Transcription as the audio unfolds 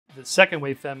the second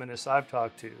wave feminists I've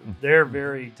talked to, they're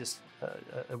very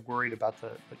worried about the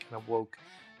kind of woke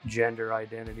gender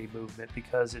identity movement,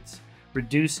 because it's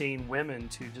reducing women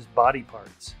to just body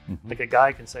parts. Like a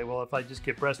guy can say, well, if I just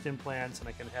get breast implants and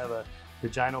I can have a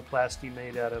vaginoplasty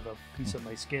made out of a piece of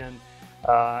my skin,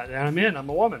 then I'm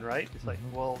a woman, right? It's like,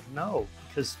 well, no,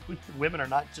 because women are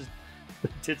not just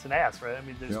tits and ass, right? I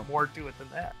mean, there's more to it than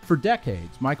that. For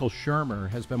decades, Michael Shermer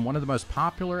has been one of the most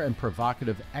popular and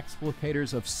provocative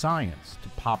explicators of science to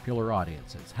popular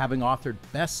audiences, having authored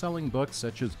best-selling books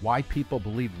such as Why People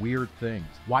Believe Weird Things,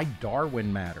 Why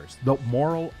Darwin Matters, The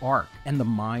Moral Arc, and The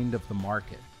Mind of the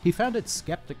Market. He founded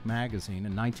Skeptic magazine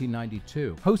in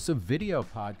 1992, hosts a video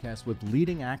podcast with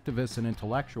leading activists and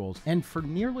intellectuals, and for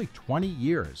nearly 20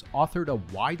 years authored a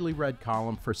widely read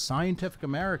column for Scientific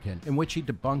American in which he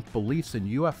debunked beliefs in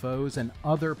UFOs and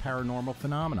other paranormal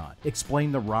phenomena,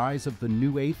 explained the rise of the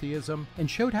new atheism, and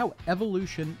showed how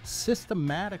evolution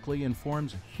systematically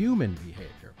informs human behavior.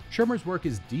 Shermer's work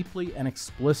is deeply and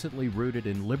explicitly rooted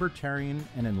in libertarian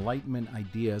and Enlightenment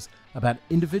ideas about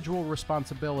individual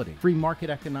responsibility, free market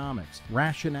economics,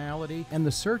 rationality, and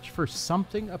the search for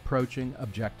something approaching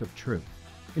objective truth.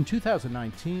 In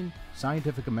 2019,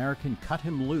 Scientific American cut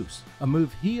him loose, a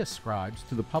move he ascribes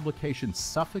to the publication's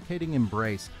suffocating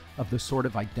embrace of the sort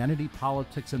of identity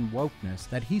politics and wokeness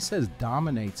that he says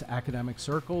dominates academic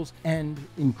circles and,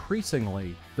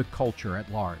 increasingly, the culture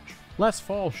at large. Last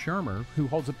fall, Shermer, who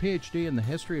holds a PhD in the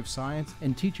history of science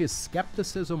and teaches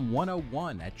Skepticism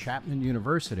 101 at Chapman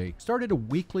University, started a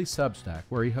weekly Substack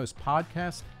where he hosts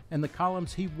podcasts and the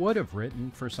columns he would have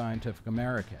written for Scientific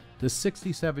American. The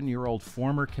 67-year-old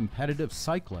former competitive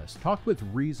cyclist talked with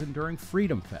Reason during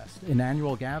Freedom Fest, an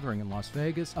annual gathering in Las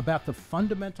Vegas, about the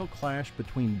fundamental clash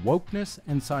between wokeness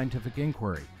and scientific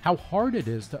inquiry, how hard it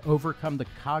is to overcome the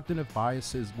cognitive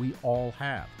biases we all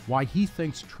have, why he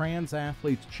thinks trans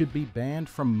athletes should be banned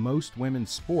from most women's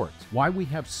sports, why we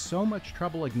have so much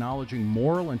trouble acknowledging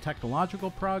moral and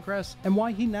technological progress, and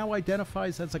why he now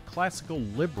identifies as a classical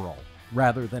liberal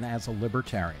rather than as a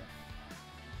libertarian.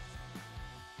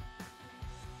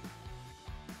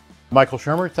 Michael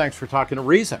Shermer, thanks for talking to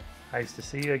Reason. Nice to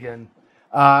see you again.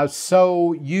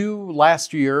 So you,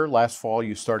 last fall,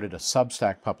 you started a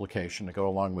Substack publication to go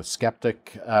along with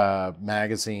Skeptic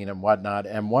magazine and whatnot,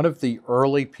 and one of the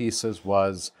early pieces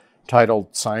was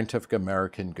titled Scientific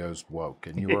American Goes Woke,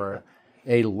 and you were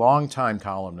a longtime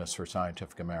columnist for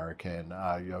Scientific American,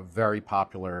 you're a very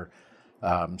popular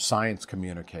science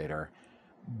communicator.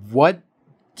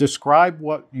 Describe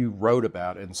what you wrote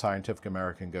about in Scientific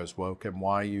American Goes Woke and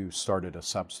why you started a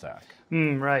Substack.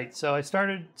 Right. So I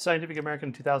started Scientific American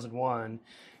in 2001,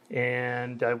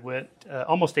 and I went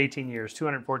almost 18 years,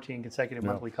 214 consecutive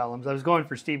monthly columns. I was going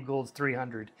for Steve Gould's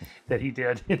 300 that he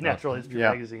did in Natural History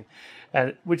magazine,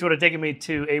 which would have taken me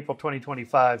to April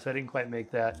 2025, so I didn't quite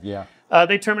make that.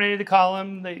 They terminated the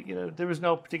column. There was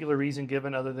no particular reason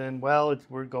given other than, well,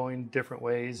 we're going different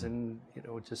ways, and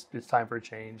it's time for a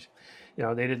change.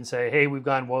 They didn't say, hey, we've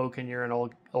gone woke and you're an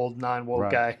old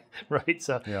non-woke guy, right?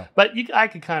 So, but I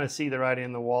could kind of see the writing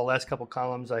on the wall. Last couple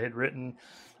columns I had written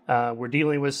were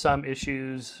dealing with some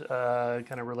issues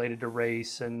kind of related to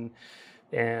race and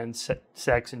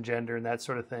sex and gender and that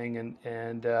sort of thing,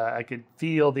 and I could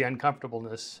feel the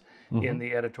uncomfortableness in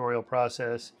the editorial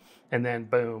process. And then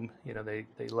boom, they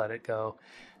let it go.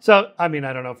 So, I mean,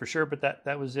 I don't know for sure, but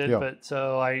that was it. But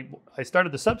so I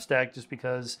started the Substack just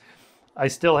because I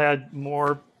still had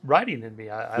more writing in me.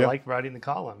 I like writing the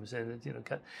columns, and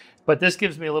but this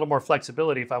gives me a little more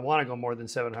flexibility. If I want to go more than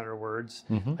 700 words,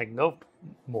 I can go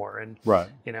more. And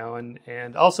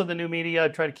and also the new media, I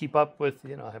try to keep up with.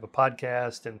 I have a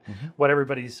podcast and what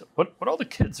all the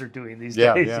kids are doing these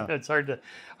days. It's hard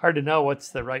to know what's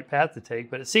the right path to take.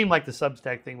 But it seemed like the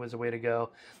Substack thing was the way to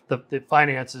go. The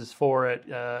finances for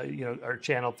it, are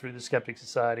channeled through the Skeptic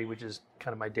Society, which is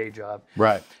kind of my day job.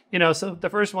 Right. So the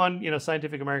first one,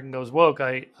 Scientific American Goes Woke,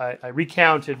 I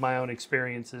recounted my own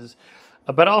experiences,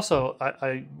 but also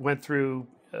I went through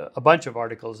a bunch of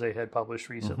articles they had published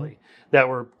recently that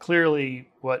were clearly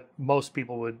what most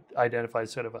people would identify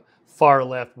as sort of a far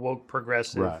left, woke,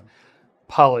 progressive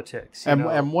politics.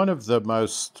 And one of the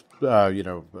most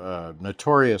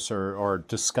notorious or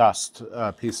discussed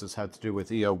pieces had to do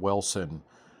with E.O. Wilson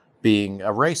being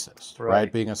a racist,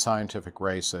 right? Being a scientific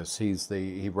racist.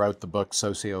 He wrote the book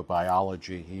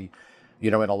Sociobiology. He,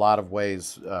 in a lot of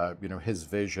ways, his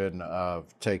vision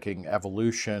of taking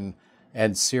evolution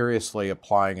and seriously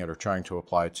applying it or trying to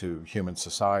apply it to human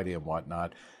society and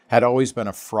whatnot had always been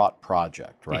a fraught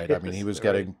project, right? I mean, he was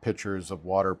getting pictures of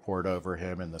water poured over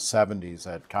him in the 70s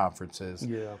at conferences.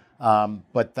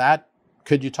 But that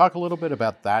Could you talk a little bit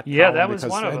about that? Yeah, column? that was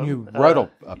one of them. And you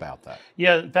wrote about that.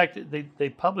 Yeah, in fact, they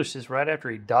published this right after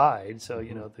he died, so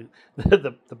you know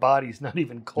the body's not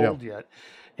even cold yet,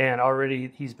 and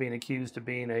already he's being accused of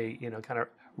being a kind of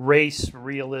race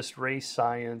realist, race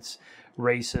science,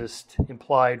 racist,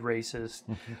 implied racist,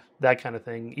 that kind of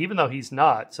thing, even though he's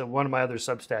not. So one of my other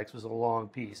Substacks was a long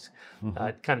piece,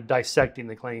 kind of dissecting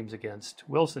the claims against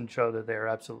Wilson, show that they're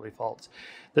absolutely false.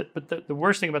 But the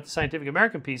worst thing about the Scientific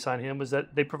American piece on him was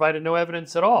that they provided no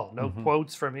evidence at all, no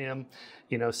quotes from him,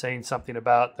 saying something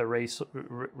about the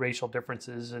racial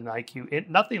differences in IQ,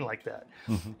 nothing like that.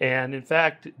 And in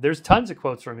fact, there's tons of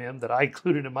quotes from him that I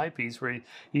included in my piece where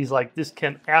he's like, this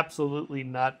can absolutely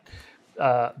not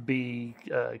be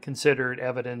considered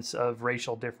evidence of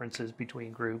racial differences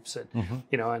between groups, and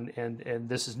and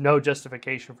this is no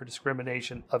justification for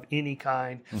discrimination of any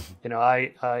kind.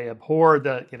 I abhor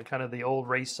the kind of the old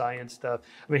race science stuff.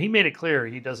 I mean, he made it clear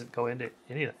he doesn't go into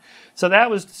any of that. So that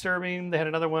was disturbing. They had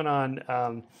another one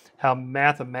on how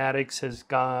mathematics has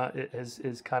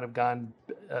kind of gone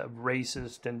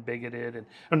racist and bigoted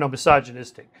and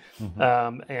misogynistic.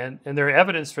 And their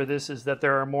evidence for this is that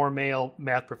there are more male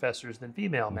math professors than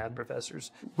female math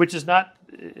professors, which is not,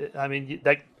 I mean,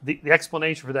 that the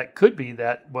explanation for that could be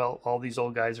that, well, all these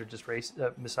old guys are just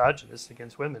misogynist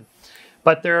against women.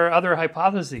 But there are other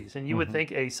hypotheses, and you would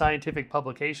think a scientific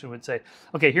publication would say,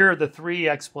 okay, here are the 3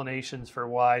 explanations for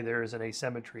why there is an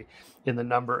asymmetry in the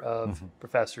number of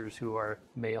professors who are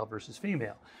male versus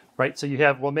female, right? So you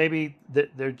have, well, maybe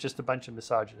they're just a bunch of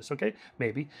misogynists, okay?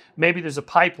 Maybe there's a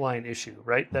pipeline issue,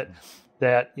 right?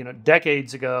 That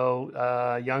decades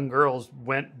ago, young girls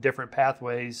went different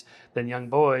pathways than young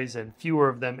boys, and fewer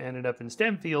of them ended up in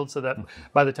STEM fields, so that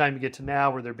by the time you get to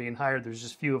now where they're being hired, there's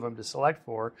just few of them to select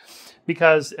for,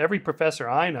 because every professor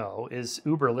I know is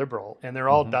uber liberal, and they're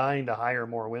all dying to hire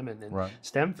more women in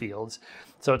STEM fields.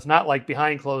 So it's not like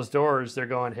behind closed doors they're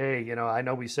going, hey, I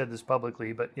know we said this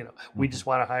publicly, but we just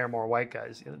want to hire more white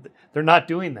guys. They're not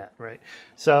doing that, right?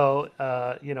 So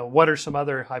what are some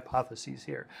other hypotheses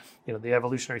here? The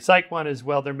evolutionary psych one is,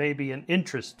 well, there may be an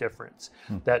interest difference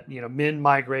that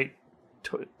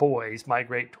boys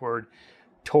migrate toward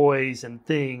toys and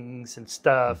things and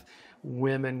stuff.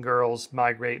 Women, girls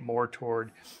migrate more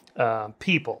toward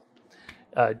people.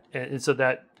 And so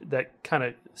that kind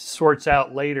of sorts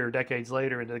out decades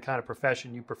later, into the kind of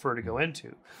profession you prefer to go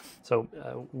into. So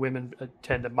women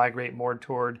tend to migrate more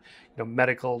toward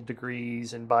medical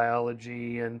degrees and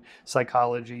biology and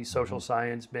psychology, social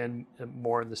science, men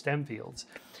more in the STEM fields.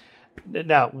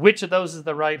 Now, which of those is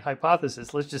the right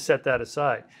hypothesis? Let's just set that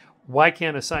aside. Why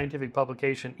can't a scientific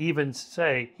publication even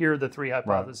say, here are the 3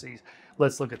 hypotheses?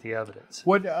 Let's look at the evidence.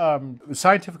 What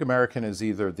Scientific American is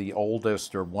either the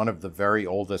oldest or one of the very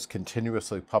oldest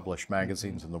continuously published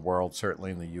magazines in the world, certainly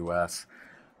in the U.S.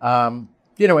 And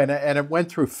it went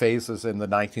through phases in the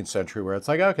 19th century where it's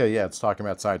like, okay, yeah, it's talking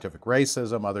about scientific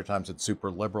racism. Other times it's super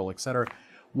liberal, et cetera.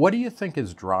 What do you think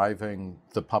is driving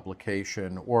the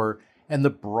publication and the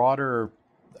broader,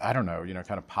 I don't know,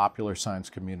 kind of popular science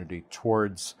community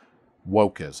towards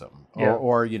wokeism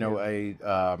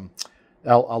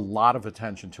a lot of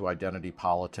attention to identity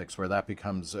politics, where that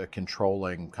becomes a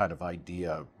controlling kind of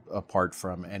idea apart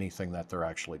from anything that they're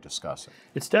actually discussing?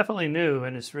 It's definitely new,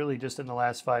 and it's really just in the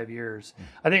last 5 years.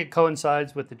 I think it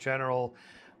coincides with the general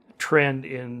trend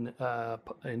in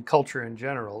culture in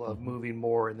general of moving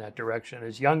more in that direction.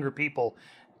 As younger people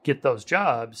get those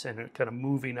jobs and are kind of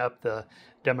moving up the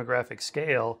demographic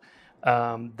scale,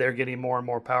 they're getting more and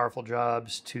more powerful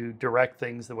jobs to direct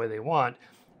things the way they want.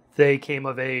 They came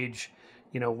of age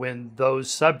when those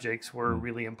subjects were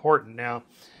really important. Now,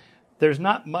 there's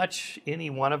not much any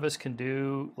one of us can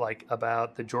do, like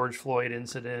about the George Floyd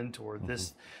incident or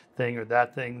this thing or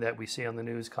that thing that we see on the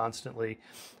news constantly.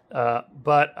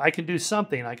 But I can do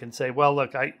something. I can say, well,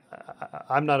 look,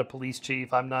 I'm not a police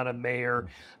chief, I'm not a mayor,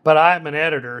 but I'm an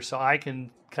editor, so I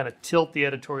can kind of tilt the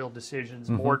editorial decisions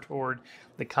more toward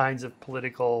the kinds of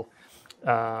political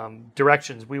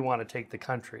directions we want to take the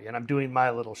country, and I'm doing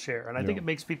my little share. And I think it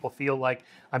makes people feel like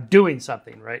I'm doing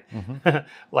something, right?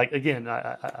 Like, again,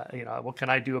 what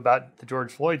can I do about the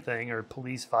George Floyd thing or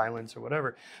police violence or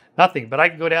whatever? Nothing, but I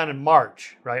can go down and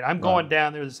march, right? I'm going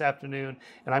down there this afternoon,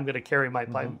 and I'm going to carry my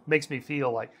pipe. Makes me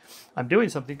feel like I'm doing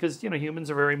something, because humans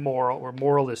are very moral. We're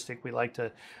moralistic. We like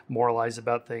to moralize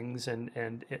about things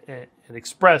and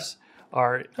express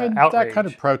our outrage. That kind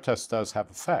of protest does have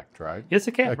effect, right? Yes,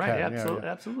 it can. Right? Absolutely.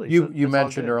 Absolutely. You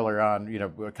mentioned earlier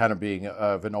on, kind of being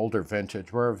of an older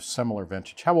vintage. We're of similar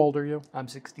vintage. How old are you? I'm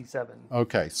 67.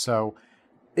 Okay, so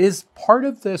Is part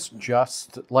of this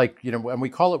just like, when we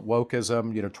call it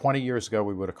wokeism, 20 years ago,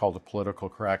 we would have called it political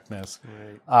correctness.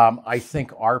 Right. I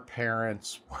think our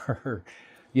parents were,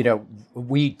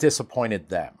 we disappointed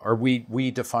them, or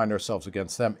we defined ourselves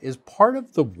against them. Is part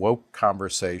of the woke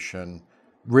conversation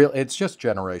real? It's just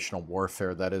generational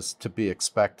warfare that is to be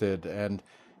expected, and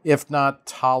if not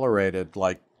tolerated,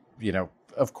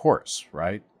 of course,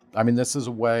 right? I mean, this is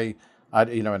a way,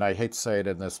 and I hate to say it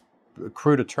in this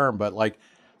crude a term, but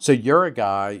so you're a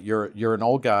guy, you're an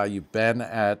old guy, you've been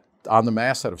on the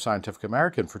masthead of Scientific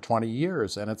American for 20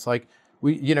 years, and it's like,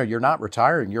 you're not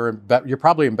retiring. You're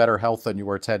probably in better health than you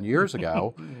were 10 years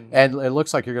ago, and it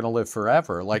looks like you're going to live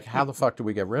forever. Like, how the fuck do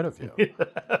we get rid of you?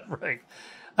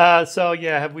 Right. So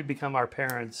yeah, have we become our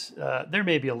parents? There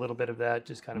may be a little bit of that,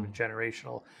 just kind of a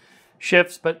generational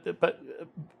shifts, but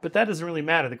that doesn't really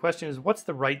matter. The question is, what's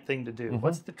the right thing to do?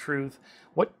 What's the truth?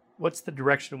 What's the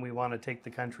direction we want to take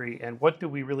the country, and what do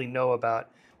we really know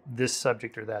about this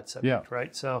subject or that subject,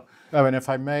 right? So, if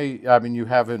I may, you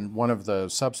have in one of the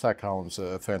Substack columns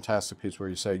a fantastic piece where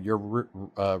you say your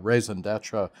raison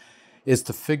d'etre is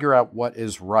to figure out what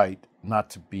is right,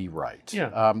 not to be right.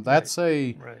 Yeah, that's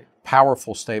a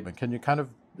powerful statement. Can you kind of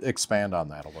expand on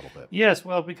that a little bit? Yes,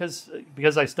 well, because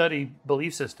I study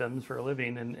belief systems for a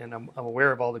living, and I'm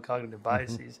aware of all the cognitive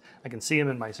biases. I can see them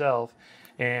in myself.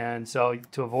 And so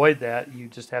to avoid that, you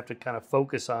just have to kind of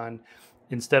focus on,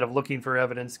 instead of looking for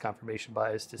evidence, confirmation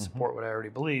bias to support what I already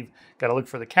believe, got to look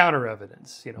for the counter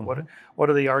evidence. What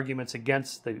are the arguments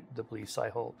against the beliefs I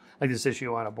hold? Like this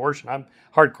issue on abortion, I'm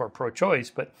hardcore pro-choice,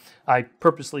 but I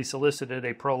purposely solicited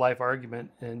a pro-life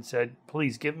argument and said,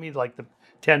 please give me the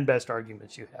 10 best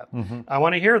arguments you have. I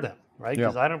want to hear them, right?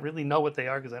 Because I don't really know what they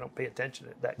are, because I don't pay attention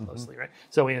to it that closely, right?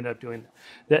 So we end up doing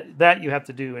that. That you have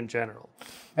to do in general.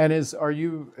 And is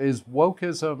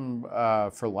wokeism,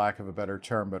 for lack of a better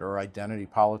term, or identity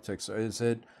politics,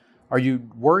 are you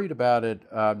worried about it,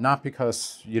 not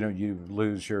because, you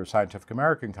lose your Scientific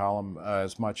American column,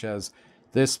 as much as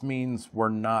this means we're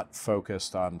not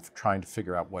focused on trying to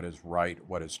figure out what is right,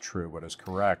 what is true, what is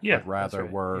correct, but rather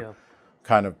we're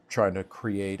kind of trying to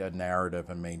create a narrative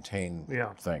and maintain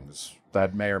things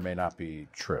that may or may not be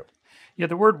true? Yeah,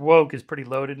 the word woke is pretty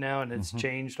loaded now, and it's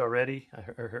changed already. I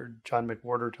heard John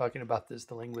McWhorter talking about this,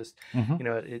 the linguist.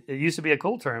 It used to be a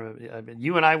cool term. I mean,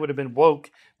 you and I would have been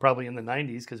woke probably in the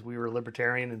 90s because we were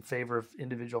libertarian in favor of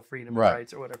individual freedom and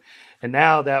rights or whatever. And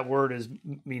now that word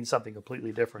means something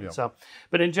completely different. Yep. So,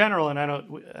 but in general, and I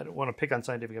don't want to pick on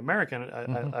Scientific American.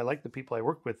 I like the people I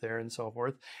work with there and so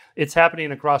forth. It's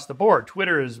happening across the board.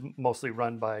 Twitter is mostly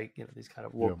run by these kind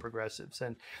of woke progressives,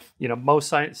 and most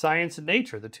Science and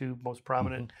Nature, the two most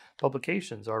prominent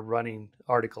publications, are running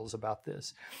articles about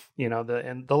this.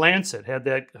 The Lancet had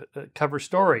that cover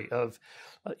story of,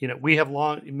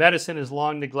 medicine is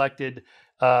long neglected.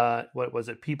 What was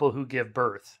it? People who give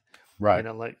birth. Right.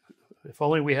 If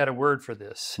only we had a word for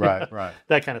this. Right.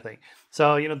 That kind of thing.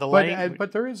 So,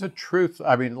 But there is a truth.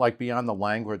 I mean, beyond the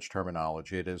language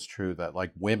terminology, it is true that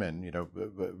women,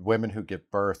 women who give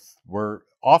birth were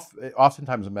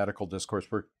oftentimes in medical discourse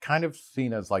were kind of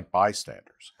seen as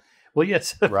bystanders. Well,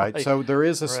 yes. Right. So there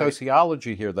is a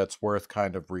sociology here that's worth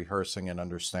kind of rehearsing and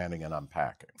understanding and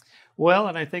unpacking. Well,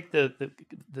 and I think the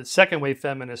second wave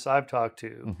feminists I've talked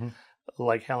to,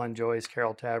 like Helen Joyce,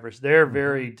 Carol Tavris, they're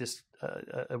very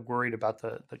worried about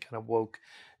the kind of woke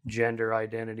gender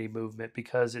identity movement,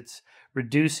 because it's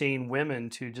reducing women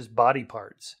to just body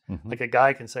parts. Like a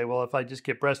guy can say, well, if I just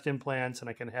get breast implants and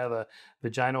I can have a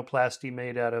vaginoplasty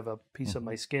made out of a piece of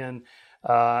my skin,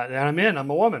 then I'm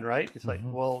a woman, right? It's like,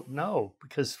 well, no,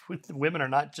 because women are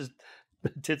not just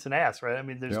tits and ass, right? I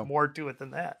mean, there's more to it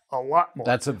than that, a lot more.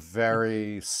 That's a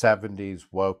very 70s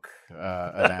woke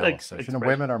analysis.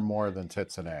 Women are more than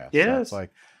tits and ass. Yes. That's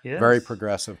very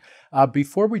progressive.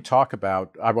 Before we talk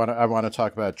about, I want to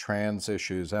talk about trans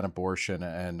issues and abortion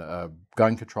and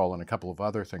gun control and a couple of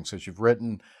other things. As you've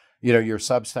written, your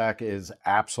Substack is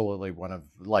absolutely one of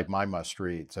my must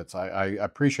reads. I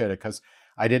appreciate it because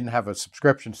I didn't have a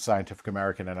subscription to Scientific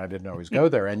American, and I didn't always go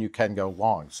there, and you can go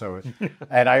long. So,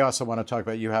 and I also want to talk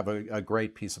about, you have a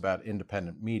great piece about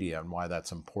independent media and why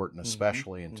that's important,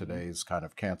 especially in today's kind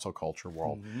of cancel culture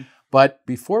world. But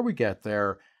before we get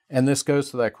there, and this goes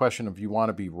to that question of you want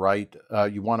to be right,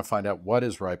 you want to find out what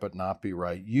is right but not be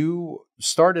right. You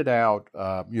started out,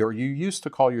 you used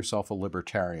to call yourself a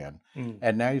libertarian,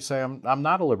 and now you say, I'm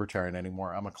not a libertarian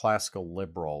anymore, I'm a classical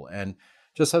liberal. And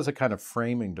just as a kind of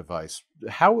framing device,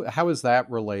 how is that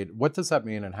related? What does that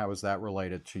mean, and how is that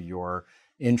related to your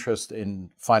interest in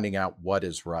finding out what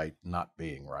is right, not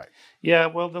being right. Yeah,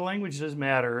 well, the language does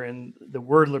matter, and the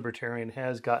word libertarian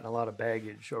has gotten a lot of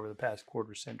baggage over the past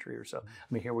quarter century or so. I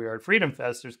mean, here we are at Freedom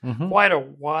Fest. There's quite a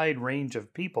wide range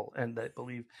of people, and that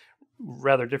believe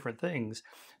rather different things.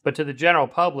 But to the general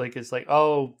public, it's like,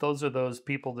 oh, those are those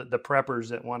people, that the preppers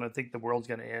that want to think the world's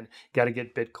going to end, got to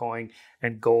get Bitcoin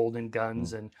and gold and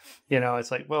guns. And,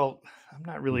 it's like, well, I'm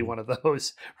not really one of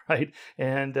those, right?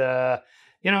 And,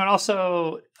 and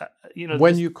also,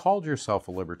 when you called yourself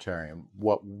a libertarian,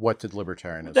 what did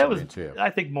libertarianism mean to you?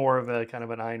 I think more of a kind of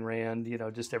an Ayn Rand,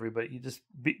 just everybody, you just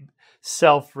be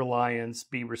self-reliance,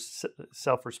 be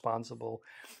self-responsible.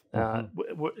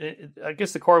 I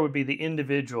guess the core would be the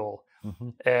individual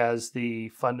as the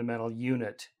fundamental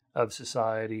unit of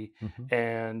society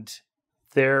and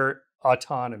their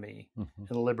autonomy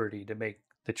and liberty to make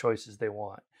the choices they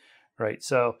want, right?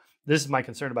 So this is my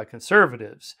concern about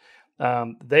conservatives.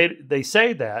 They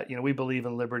say that, we believe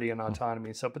in liberty and autonomy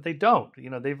and stuff, but they don't.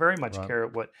 They very much care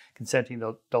what consenting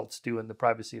adults do in the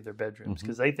privacy of their bedrooms,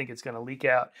 because they think it's going to leak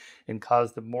out and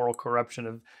cause the moral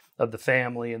corruption of the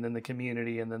family, and then the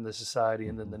community, and then the society,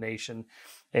 and then the nation.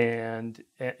 And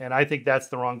I think that's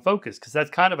the wrong focus, because that's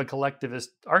kind of a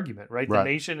collectivist argument, right? The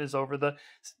nation is over the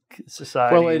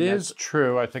society. Well, it is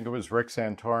true. I think it was Rick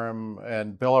Santorum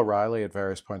and Bill O'Reilly at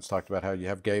various points talked about how you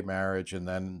have gay marriage, and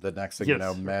then the next thing you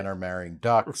know, men are marrying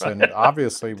ducks. And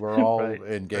obviously we're all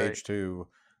engaged to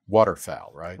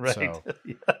waterfowl, right? So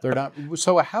they're not.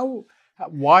 So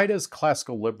why does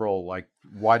classical liberal,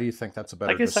 why do you think that's a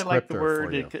better descriptor? I guess I like the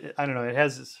word. I don't know. It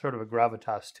has this sort of a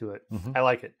gravitas to it. I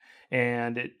like it.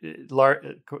 And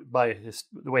the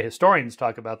way historians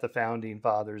talk about the founding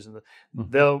fathers, and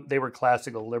though they were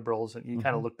classical liberals, and you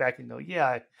kind of look back and go,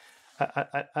 yeah,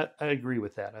 I agree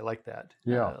with that. I like that.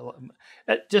 Yeah.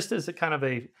 Just as a kind of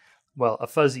a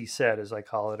fuzzy set, as I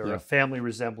call it, or a family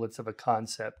resemblance of a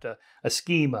concept, a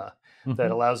schema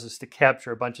that allows us to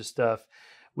capture a bunch of stuff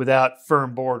without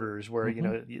firm borders, where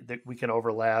we can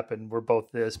overlap, and we're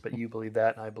both this, but you believe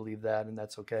that and I believe that, and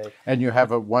that's okay. And you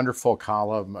have a wonderful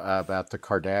column about the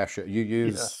Kardashian. You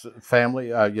use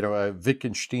family, a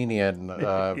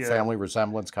Wittgensteinian family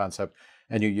resemblance concept,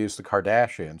 and you use the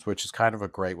Kardashians, which is kind of a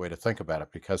great way to think about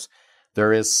it, because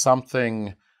there is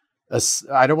something,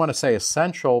 I don't want to say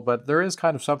essential, but there is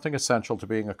kind of something essential to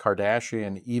being a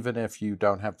Kardashian, even if you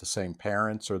don't have the same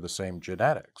parents or the same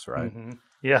genetics, right?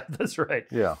 Yeah, that's right.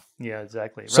 Yeah. Yeah,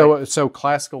 exactly. Right. So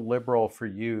classical liberal for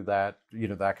you, that,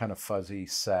 that kind of fuzzy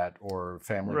set or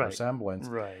family resemblance.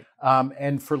 Right.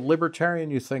 And for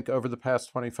libertarian, you think over the past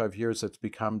 25 years, it's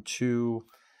become too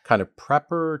kind of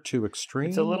prepper, too extreme?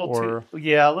 It's a little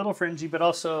a little fringy, but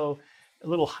also a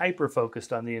little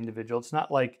hyper-focused on the individual. It's not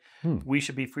like we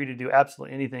should be free to do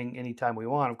absolutely anything anytime we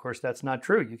want. Of course, that's not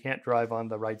true. You can't drive on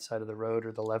the right side of the road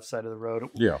or the left side of the road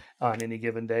on any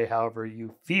given day, however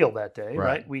you feel that day,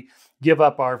 right? We give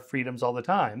up our freedoms all the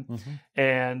time.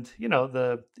 And,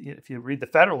 if you read the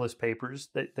Federalist Papers,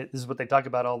 this is what they talk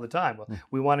about all the time. Well,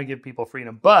 we want to give people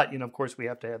freedom, but, of course, we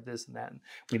have to have this and that, and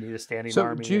we need a standing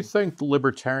army. So do you think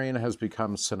libertarian has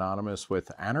become synonymous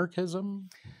with anarchism?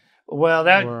 Well,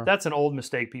 that's an old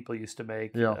mistake people used to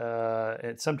make.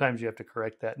 And sometimes you have to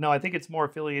correct that. No, I think it's more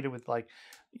affiliated with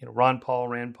Ron Paul,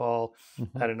 Rand Paul.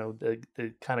 I don't know,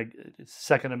 the kind of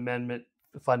Second Amendment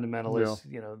fundamentalists.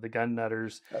 The gun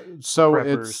nutters. So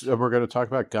preppers. we're going to talk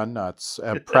about gun nuts.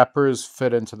 Preppers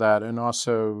fit into that, and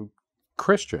also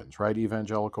Christians, right?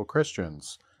 Evangelical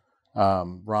Christians.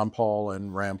 Ron Paul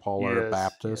and Rand Paul are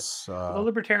Baptists. The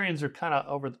libertarians are kind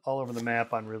of all over the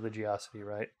map on religiosity,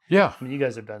 right? Yeah. I mean, you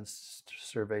guys have done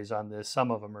surveys on this.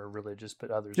 Some of them are religious,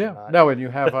 but others are not. No, and you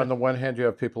have, on the one hand, you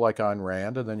have people like Ayn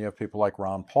Rand, and then you have people like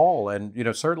Ron Paul. And,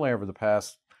 certainly over the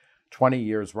past 20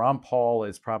 years, Ron Paul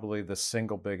is probably the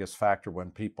single biggest factor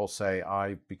when people say,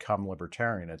 I become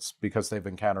libertarian. It's because they've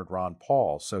encountered Ron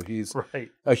Paul. So he's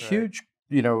a huge,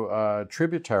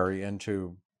 tributary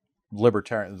into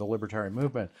the libertarian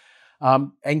movement.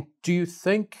 And do you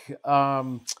think,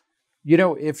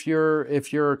 if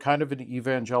you're kind of an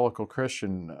evangelical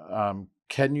Christian,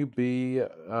 can you be,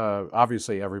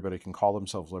 obviously everybody can call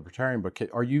themselves libertarian, but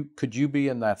could you be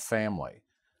in that family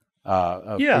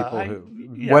of people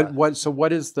who, so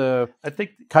what is the, I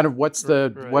think kind of what's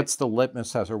the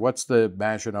litmus test, or what's the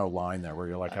Maginot line there where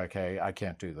you're like, okay, I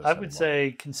can't do this I would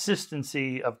say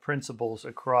consistency of principles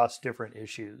across different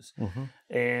issues.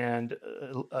 And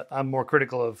I'm more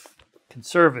critical of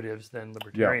conservatives than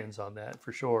libertarians on that,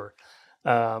 for sure.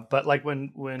 But like when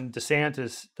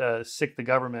DeSantis sicked the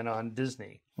government on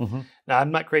Disney. Now,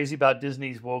 I'm not crazy about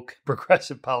Disney's woke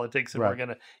progressive politics, and we're going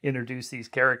to introduce these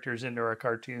characters into our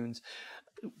cartoons.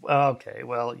 Okay,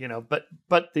 well,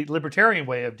 but the libertarian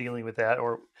way of dealing with that,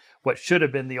 or what should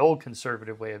have been the old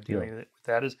conservative way of dealing with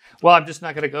that, is, well, I'm just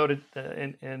not going to go to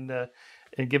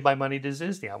and give my money to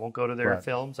Disney. I won't go to their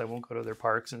films. I won't go to their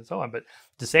parks and so on. But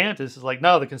DeSantis is like,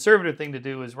 no, the conservative thing to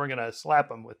do is we're going to slap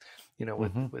them with,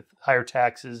 with higher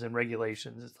taxes and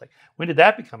regulations. It's like, when did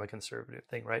that become a conservative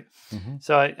thing, right?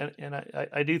 So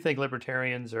I do think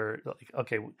libertarians are like,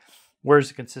 okay, where's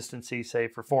the consistency, say,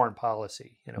 for foreign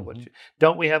policy?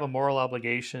 Don't we have a moral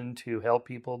obligation to help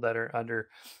people that are under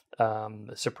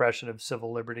the suppression of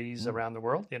civil liberties around the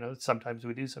world? Sometimes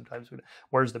we do, sometimes we don't.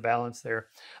 Where's the balance there?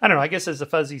 I don't know. I guess as a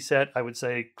fuzzy set, I would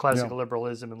say classical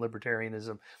liberalism and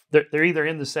libertarianism, they're either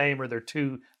in the same or they're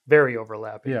two very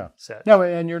overlapping sets. No,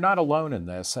 and you're not alone in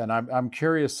this. And I'm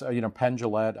curious, Penn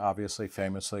Jillette, obviously,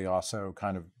 famously also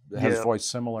kind of has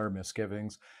voiced similar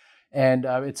misgivings. And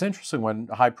it's interesting when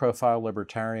high-profile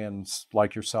libertarians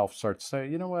like yourself start to say,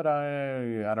 you know what,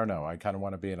 I don't know, I kind of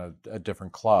want to be in a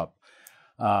different club.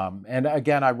 And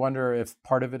again, I wonder if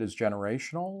part of it is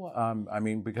generational. I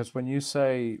mean, because when you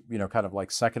say, kind of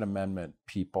like Second Amendment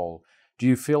people, do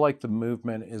you feel like the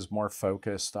movement is more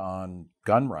focused on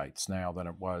gun rights now than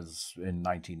it was in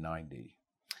 1990?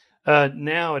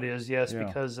 Now it is, yes,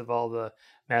 because of all the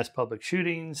mass public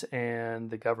shootings and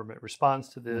the government response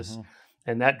to this.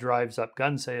 And that drives up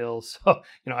gun sales. So,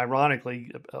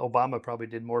 ironically, Obama probably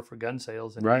did more for gun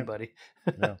sales than anybody,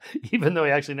 even though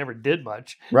he actually never did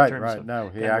much. Right. No,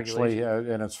 he actually,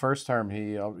 in his first term,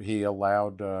 he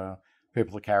allowed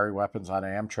people to carry weapons on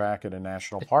Amtrak and in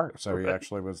national parks. So he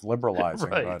actually was liberalizing.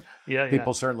 But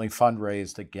people certainly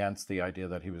fundraised against the idea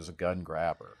that he was a gun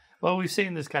grabber. Well, we've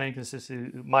seen this kind of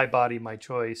inconsistency, my body, my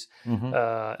choice, in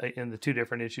the two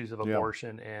different issues of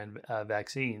abortion and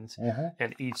vaccines.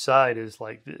 And each side is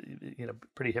like,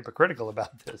 pretty hypocritical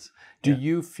about this. Do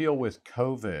you feel with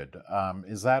COVID,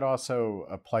 is that also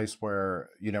a place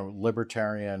where,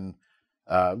 libertarian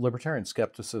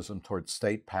skepticism towards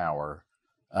state power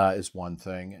is one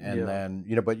thing. And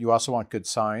then, but you also want good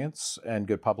science and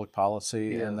good public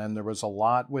policy. And then there was a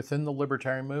lot within the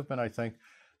libertarian movement, I think.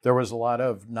 There was a lot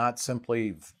of not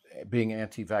simply being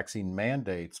anti-vaccine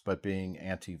mandates, but being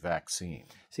anti-vaccine.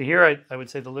 See, here I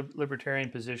would say the libertarian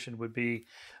position would be,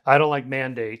 I don't like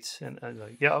mandates. And I'm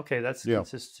like, that's the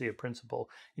consistency of principle,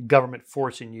 government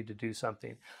forcing you to do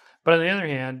something. But on the other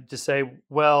hand, to say,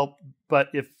 well, but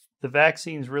if the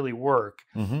vaccines really work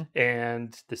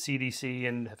and the CDC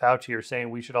and Fauci are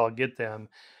saying we should all get them,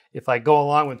 if I go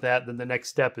along with that, then the next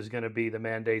step is going to be the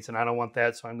mandates, and I don't want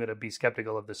that, so I'm going to be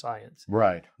skeptical of the science.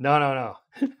 Right. No.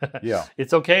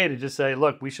 It's okay to just say,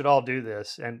 look, we should all do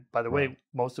this. And by the way,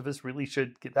 most of us really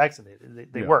should get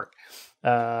vaccinated. They work.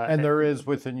 And there is,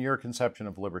 within your conception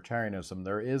of libertarianism,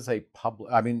 there is a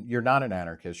public, I mean, you're not an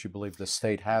anarchist. You believe the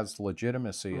state has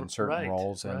legitimacy in certain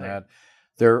roles, and that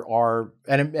there are,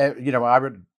 and I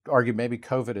would argue maybe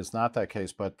COVID is not that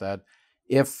case, but that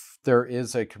if there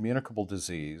is a communicable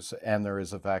disease and there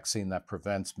is a vaccine that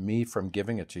prevents me from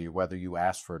giving it to you, whether you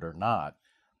ask for it or not,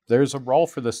 there's a role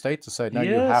for the state to say, no,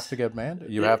 you have to get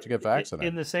you have to get vaccinated.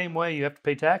 In the same way, you have to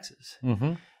pay taxes.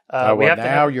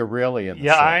 You're really in the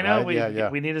shit, I know.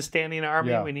 Right? We need a standing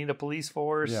army. We need a police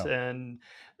force, and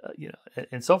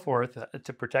and so forth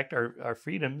to protect our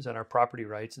freedoms and our property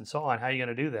rights and so on. How are you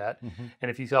going to do that? And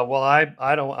if you say, well,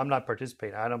 I'm not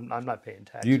participating. I'm not paying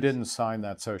taxes. You didn't sign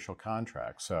that social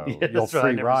contract, so you'll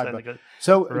free ride.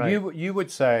 So you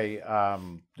would say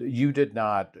you did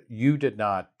not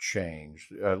change.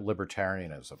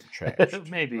 Libertarianism changed.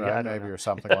 Maybe, right? Maybe or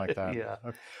something like that.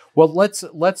 Okay. Well,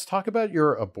 let's talk about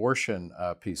your abortion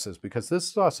pieces, because this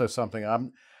is also something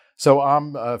I'm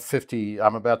 50.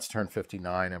 I'm about to turn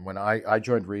 59, and when I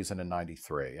joined Reason in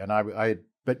 '93, and I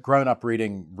had grown up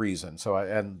reading Reason,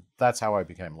 and that's how I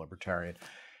became libertarian.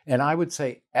 And I would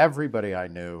say everybody I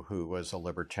knew who was a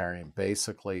libertarian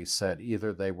basically said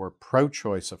either they were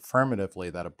pro-choice affirmatively,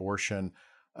 that abortion,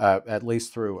 at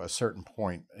least through a certain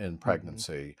point in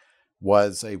pregnancy,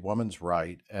 was a woman's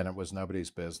right and it was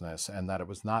nobody's business, and that it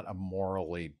was not a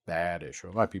morally bad issue.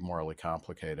 It might be morally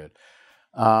complicated.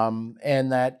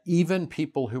 And that even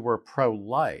people who were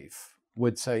pro-life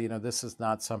would say, this is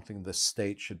not something the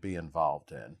state should be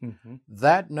involved in.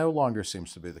 That no longer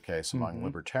seems to be the case among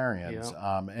libertarians.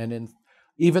 And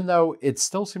even though it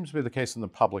still seems to be the case in the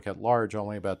public at large,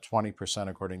 only about 20%,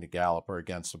 according to Gallup, are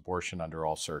against abortion under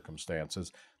all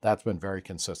circumstances. That's been very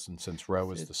consistent since Roe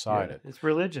was decided. It's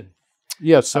religion.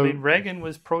 Yeah, so Reagan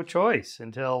was pro-choice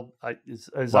until,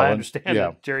 as I understand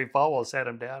it, Jerry Falwell sat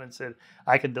him down and said,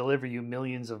 "I can deliver you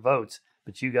millions of votes,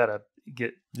 but you got to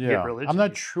get religion. I'm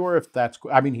not sure if that's.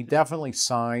 I mean, he definitely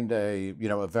signed a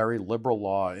very liberal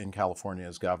law in California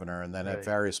as governor, and then at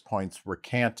various points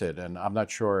recanted. And I'm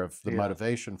not sure of the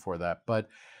motivation for that. But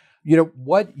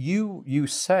what you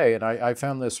say, and I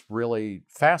found this really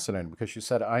fascinating because you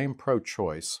said I am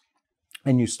pro-choice,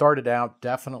 and you started out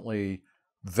definitely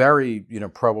very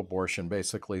pro-abortion,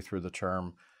 basically through the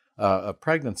term of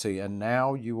pregnancy, and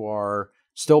now you are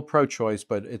still pro-choice,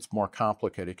 but it's more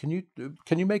complicated. Can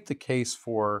you make the case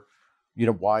for,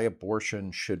 why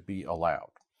abortion should be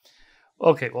allowed?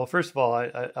 Okay. Well, first of all,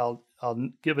 I'll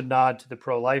give a nod to the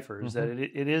pro-lifers that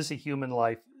it is a human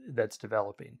life that's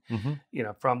developing.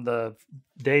 From the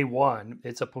day one,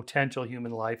 it's a potential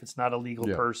human life. It's not a legal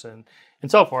person,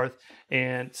 and so forth.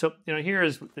 And so, here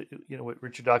is what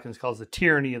Richard Dawkins calls the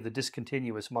tyranny of the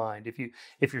discontinuous mind.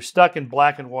 If you're stuck in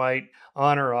black and white,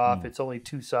 on or off, it's only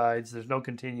two sides. There's no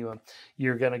continuum.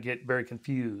 You're going to get very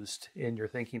confused in your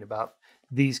thinking about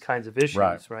these kinds of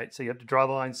issues, right? So you have to draw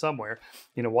the line somewhere.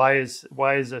 Why is a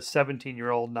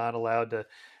 17-year-old not allowed to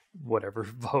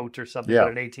vote or something that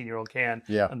an 18-year-old can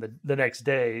on the next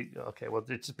day? Okay, well,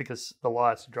 it's just because the law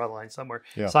has to draw the line somewhere.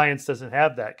 Science doesn't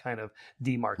have that kind of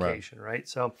demarcation, right?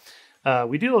 So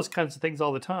we do those kinds of things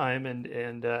all the time,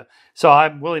 and so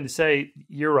I'm willing to say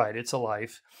you're right. It's a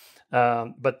life,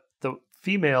 but the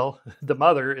female, the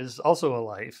mother, is also a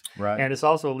life, and it's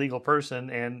also a legal person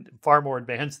and far more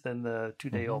advanced than the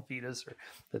 2-day-old fetus or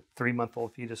the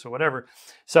 3-month-old fetus or whatever.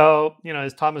 So,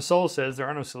 as Thomas Sowell says, there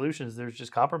are no solutions. There's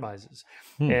just compromises.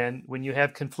 And when you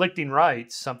have conflicting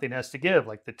rights, something has to give,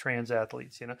 like the trans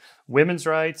athletes, women's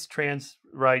rights, trans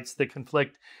rights that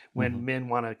conflict when men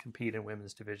want to compete in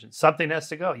women's divisions. Something has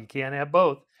to go. You can't have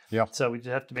both. So we just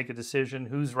have to make a decision.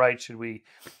 Whose rights should we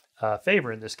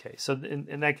favor in this case? So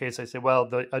in that case, I say, well,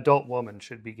 the adult woman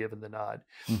should be given the nod.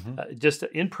 Just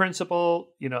in principle,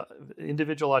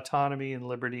 individual autonomy and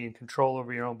liberty and control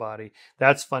over your own body,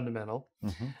 that's fundamental.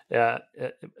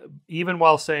 Even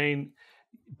while saying,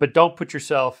 but don't put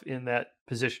yourself in that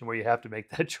position where you have to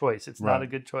make that choice. It's not a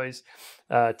good choice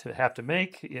to have to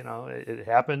make. It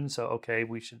happens. So, okay,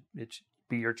 it should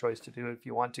be your choice to do it if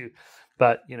you want to.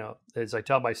 But, as I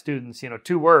tell my students,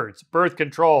 2 words: birth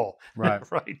control. Right.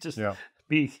 Just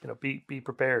be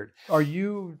prepared. Are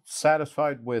you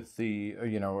satisfied with the,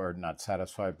 or not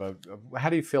satisfied, but how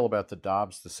do you feel about the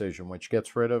Dobbs decision, which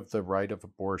gets rid of the right of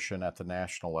abortion at the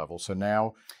national level? So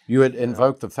now you had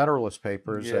invoked the Federalist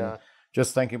Papers and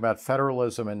just thinking about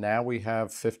federalism, and now we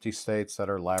have 50 states that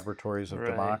are laboratories of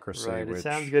democracy. Right. Which, it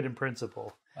sounds good in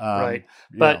principle, right?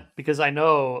 But because I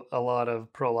know a lot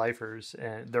of pro-lifers,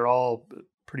 and they're all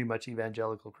pretty much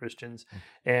evangelical Christians,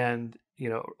 and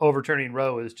overturning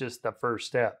Roe is just the first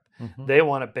step. They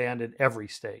want to ban in every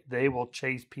state. They will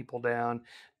chase people down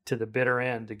to the bitter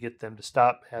end to get them to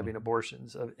stop having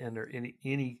abortions under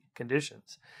any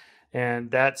conditions.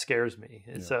 And that scares me.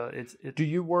 So Do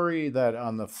you worry that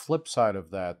on the flip side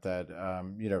of that,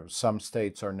 some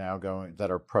states are now that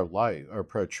are pro-life or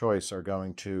pro-choice are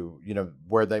going to,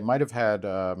 where they might have had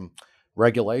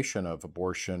regulation of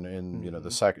abortion in,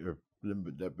 the second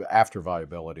after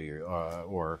viability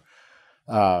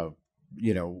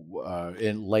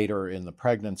in later in the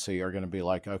pregnancy, are going to be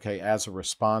like, okay, as a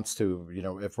response to,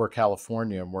 if we're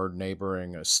California and we're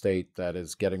neighboring a state that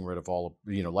is getting rid of all,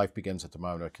 life begins at the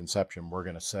moment of conception, we're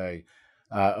going to say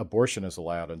abortion is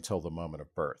allowed until the moment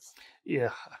of birth.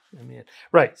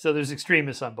 Right. So there's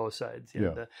extremists on both sides.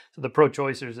 So the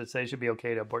pro-choicers that say it should be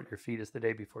okay to abort your fetus the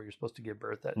day before you're supposed to give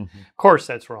birth. Of course,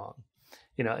 that's wrong.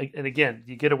 And again,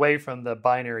 you get away from the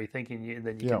binary thinking, and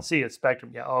then you can see a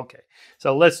spectrum. Okay.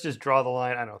 So let's just draw the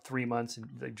line. I don't know, 3 months.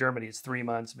 In Germany, it's 3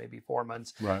 months, maybe 4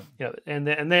 months. Right. And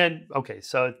then okay,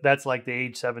 so that's like the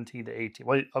age 17 to 18.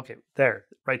 Well, okay,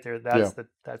 right there. That's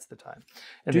the time.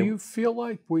 And do you feel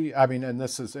like and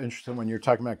this is interesting when you're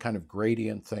talking about kind of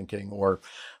gradient thinking or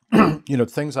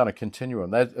things on a continuum.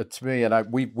 That to me,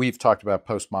 and we've talked about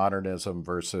postmodernism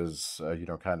versus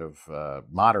kind of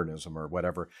modernism or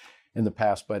whatever in the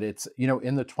past, but it's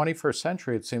in the 21st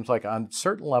century, it seems like on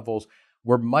certain levels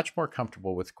we're much more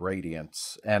comfortable with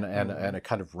gradients and a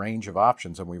kind of range of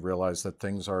options, and we realize that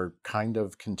things are kind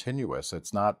of continuous.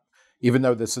 It's not, even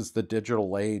though this is the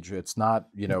digital age, it's not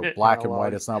black and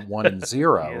white. It's not 1 and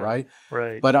 0, right?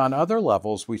 Right. But on other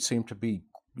levels, we seem to be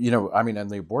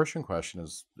and the abortion question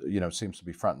is seems to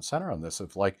be front and center on this.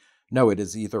 Of like, no, it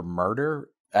is either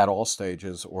murder at all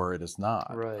stages or it is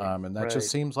not. Right. And that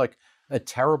just seems like a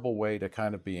terrible way to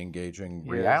kind of be engaging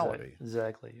reality.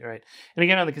 Exactly. Right. And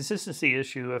again, on the consistency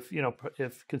issue,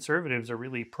 if conservatives are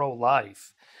really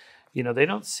pro-life, they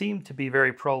don't seem to be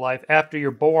very pro-life after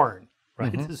you're born.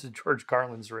 right? This is George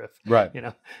Carlin's riff, Right. you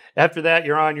know. After that,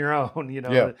 you're on your own, you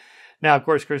know. Yeah. Now, of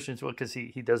course, Christians will, because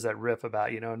he does that riff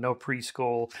about, you know, no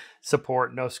preschool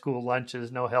support, no school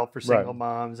lunches, no help for single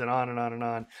moms, and on and on and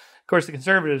on. Of course, the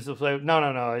conservatives will say,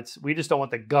 no, we just don't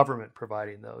want the government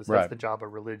providing those. That's the job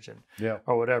of religion,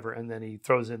 or whatever. And then he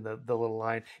throws in the little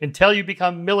line, until you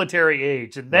become military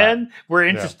age, and then we're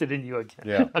interested in you again.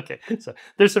 Yeah. Okay, so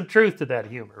there's some truth to that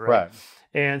humor, right? Right.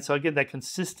 And so again, that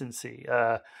consistency.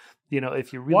 You know,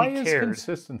 if you really cared. Why is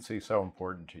consistency so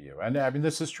important to you? And I mean,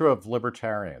 this is true of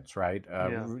libertarians, right?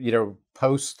 You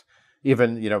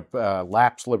know,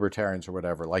 lapsed libertarians or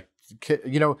whatever. Like,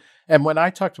 you know, and when I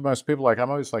talk to most people, like, I'm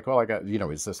always like, well, I got, you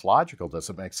know, is this logical? Does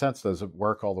it make sense? Does it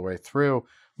work all the way through?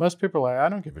 Most people are like, I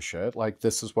don't give a shit. Like,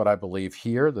 this is what I believe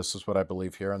here. This is what I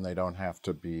believe here. And they don't have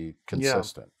to be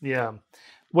consistent. Yeah.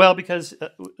 Well, because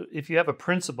if you have a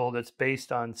principle that's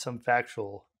based on some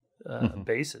factual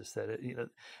basis, that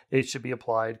it should be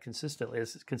applied consistently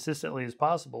as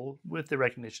possible, with the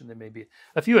recognition there may be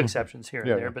a few exceptions here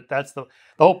and there. But that's the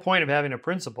whole point of having a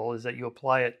principle, is that you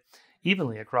apply it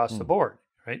evenly across the board,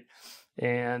 right?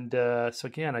 And so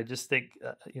again, I just think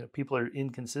you know, people are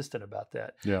inconsistent about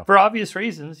that for obvious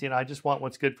reasons. You know, I just want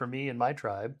what's good for me and my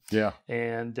tribe. Yeah.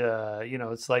 And you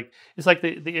know, it's like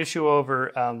the issue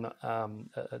over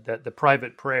that the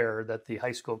private prayer that the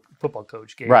high school football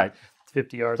coach gave. Right.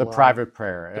 50-yard line. Private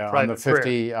prayer on the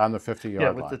 50-yard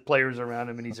line. With the players around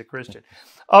him, and he's a Christian.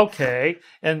 Okay,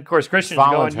 and of course Christians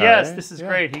are going, yes, this is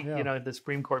great. He, you know, the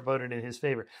Supreme Court voted in his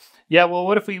favor. Yeah, well,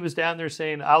 what if he was down there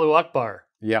saying Allahu Akbar?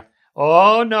 Yeah.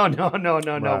 Oh, no.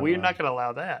 We're not going to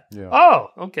allow that. Yeah. Oh,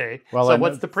 okay. Well, so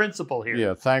what's the principle here?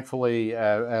 Yeah, thankfully,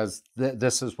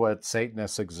 this is what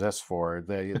Satanists exist for.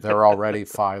 They're already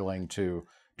filing to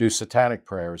do satanic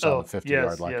prayers on the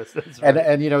 50-yard line. Yes, that's right.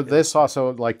 And you know, this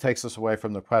also like takes us away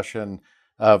from the question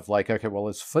of like, okay, well,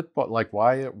 is football, like,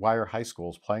 why are high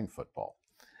schools playing football?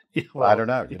 Well, I don't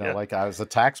know. You know, like, as a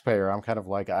taxpayer, I'm kind of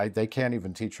like, they can't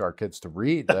even teach our kids to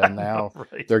read, and now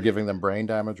they're giving them brain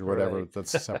damage or whatever.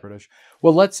 That's a separate issue.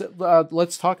 Well,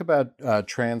 let's talk about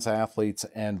trans athletes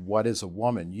and what is a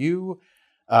woman. You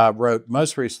wrote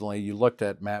most recently. You looked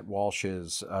at Matt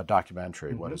Walsh's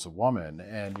documentary, "What Is a Woman,"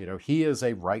 and you know, he is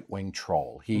a right-wing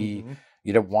troll. He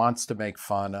you know, wants to make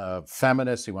fun of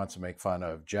feminists. He wants to make fun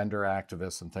of gender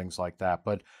activists and things like that,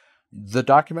 but the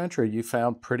documentary you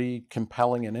found pretty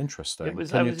compelling and interesting.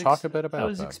 Can you talk a bit about that? I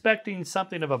was expecting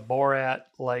something of a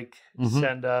Borat-like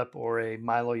send-up, or a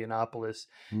Milo Yiannopoulos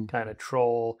kind of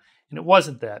troll, and it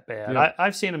wasn't that bad. Yeah.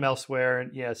 I've seen him elsewhere,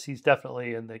 and yes, he's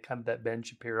definitely in the kind of that Ben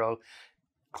Shapiro,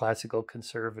 classical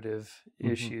conservative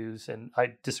issues, and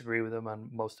I disagree with him on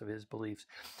most of his beliefs.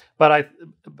 But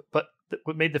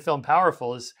what made the film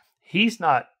powerful is he's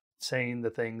not saying the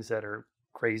things that are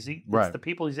crazy. It's the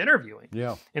people he's interviewing.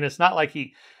 Yeah. And it's not like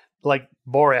like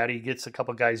Borat, he gets a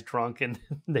couple guys drunk and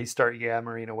they start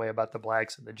yammering away about the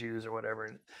blacks and the Jews or whatever.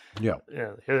 And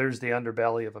here's the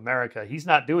underbelly of America. He's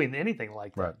not doing anything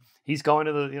like that. He's going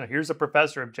to the, here's a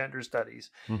professor of gender studies.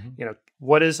 You know,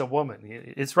 what is a woman?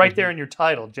 It's right there in your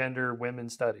title, gender, women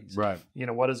studies. Right. You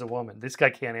know, what is a woman? This guy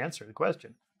can't answer the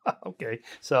question. Okay,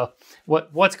 so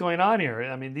what's going on here?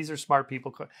 I mean, these are smart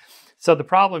people. So the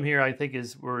problem here, I think,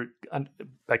 is we're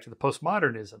back to the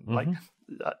postmodernism. Like,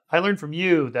 I learned from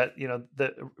you that, you know,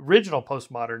 the original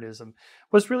postmodernism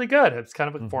was really good. It's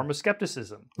kind of a form of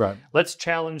skepticism. Right. Let's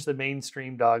challenge the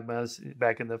mainstream dogmas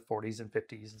back in the 40s and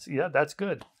 50s. Yeah, that's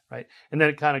good. Right. And then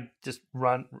it kind of just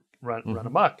run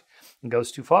amok and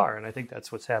goes too far. And I think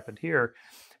that's what's happened here,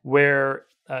 where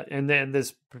and then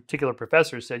this particular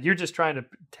professor said, you're just trying to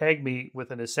tag me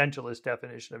with an essentialist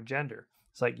definition of gender.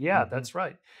 It's like, yeah, that's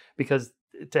right. Because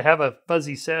to have a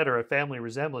fuzzy set or a family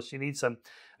resemblance, you need some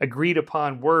agreed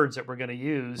upon words that we're going to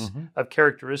use of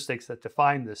characteristics that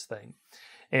define this thing.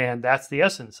 And that's the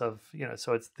essence of,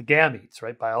 so it's the gametes,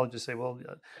 right? Biologists say, well,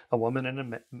 a woman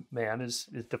and a man is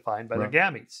defined by their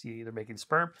gametes. You're either making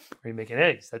sperm or you're making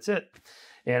eggs. That's it.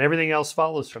 And everything else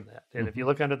follows from that. And if you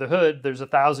look under the hood, there's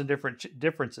 1,000 different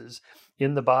differences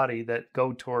in the body that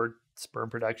go toward sperm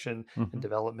production and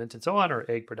development and so on, or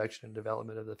egg production and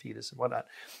development of the fetus and whatnot.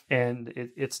 And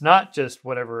it's not just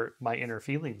whatever my inner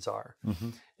feelings are.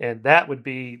 And that would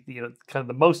be, kind of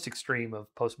the most extreme of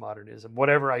postmodernism.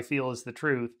 Whatever I feel is the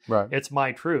truth, it's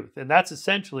my truth. And that's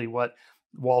essentially what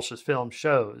Walsh's film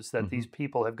shows, that these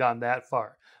people have gone that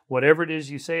far. Whatever it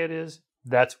is you say it is,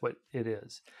 that's what it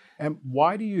is. And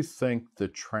why do you think the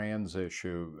trans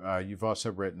issue, you've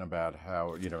also written about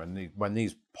how, when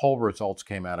these poll results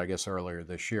came out, I guess earlier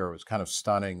this year, it was kind of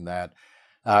stunning that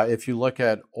If you look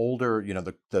at older,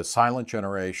 the silent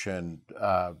generation,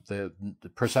 the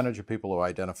percentage of people who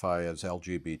identify as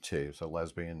LGBT, so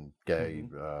lesbian, gay,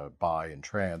 bi, and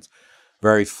trans,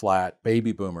 very flat.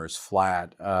 Baby boomers,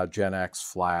 flat. Gen X,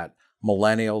 flat.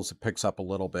 Millennials, it picks up a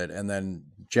little bit. And then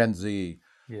Gen Z,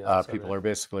 people are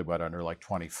basically under like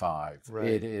 25. Right.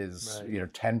 It is,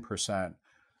 10%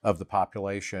 of the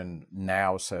population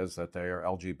now says that they are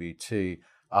LGBT,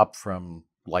 up from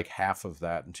like half of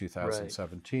that in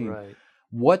 2017. Right.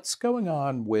 What's going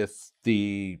on with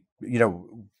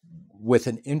with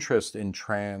an interest in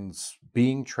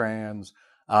being trans?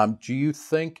 Do you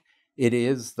think it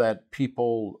is that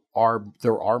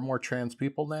there are more trans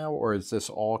people now, or is this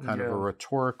all kind of a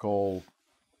rhetorical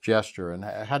gesture? And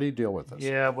how do you deal with this?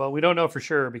 Yeah, well, we don't know for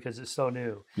sure because it's so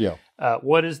new. Yeah.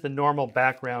 What is the normal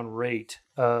background rate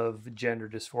of gender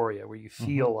dysphoria, where you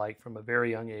feel like from a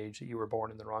very young age that you were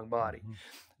born in the wrong body?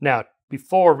 Now,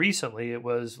 before recently, it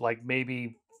was like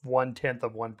maybe 1/10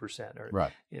 of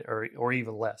 1%, or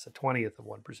even less, 1/20 of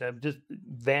 1%, just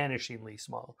vanishingly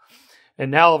small. And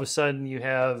now all of a sudden you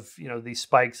have these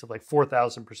spikes of like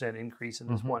 4,000% increase in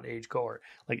this one age cohort,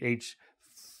 like age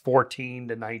 14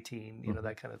 to 19,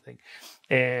 that kind of thing.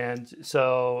 And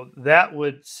so that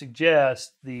would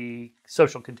suggest the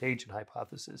social contagion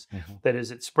hypothesis. That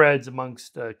is, it spreads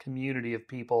amongst a community of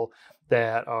people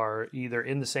that are either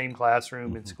in the same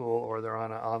classroom in school, or they're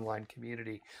on an online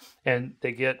community, and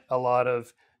they get a lot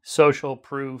of social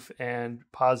proof and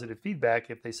positive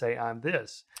feedback if they say, I'm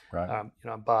this,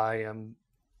 I'm bi, I'm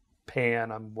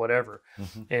pan, I'm whatever.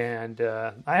 And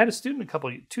I had a student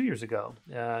 2 years ago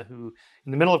who,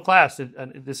 in the middle of class,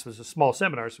 and this was a small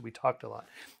seminar, so we talked a lot,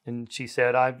 and she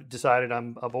said, I've decided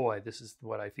I'm a boy. This is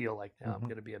what I feel like now. I'm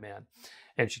going to be a man.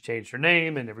 And she changed her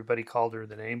name, and everybody called her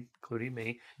the name, including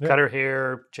me. Cut her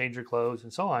hair, changed her clothes,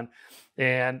 and so on.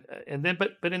 And then,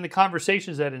 but in the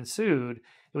conversations that ensued,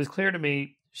 it was clear to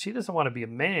me she doesn't want to be a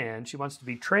man. She wants to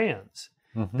be trans.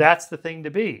 That's the thing to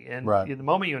be. And the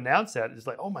moment you announce that, it's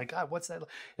like, oh my God, what's that?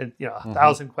 And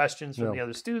 1,000 questions from the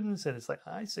other students, and it's like,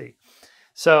 I see.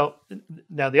 So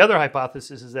now the other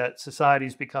hypothesis is that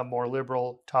society's become more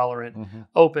liberal, tolerant,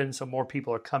 open, so more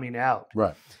people are coming out.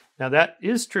 Right. Now that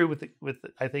is true with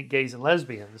I think gays and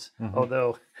lesbians,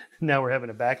 although now we're having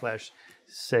a backlash,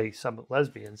 say some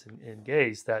lesbians and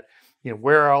gays, that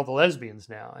where are all the lesbians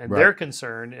now? And their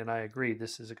concern, and I agree,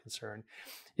 this is a concern,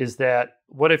 is that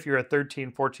what if you're a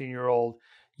 13, 14-year-old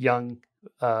young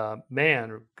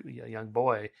man or young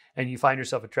boy, and you find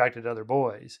yourself attracted to other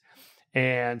boys,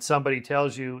 and somebody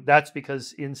tells you that's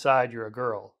because inside you're a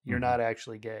girl, you're not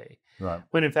actually gay. Right.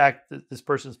 When in fact, this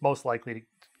person's most likely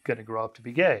going to grow up to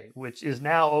be gay, which is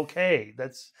now okay.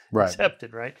 That's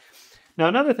accepted, right? Now,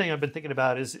 another thing I've been thinking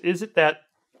about is it that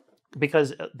because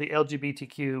the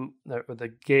LGBTQ or the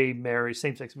gay marriage,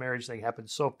 same-sex marriage thing happened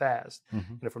so fast,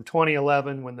 from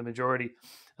 2011, when the majority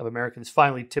of Americans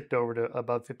finally tipped over to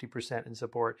above 50% in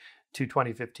support, to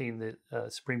 2015, the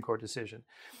Supreme Court decision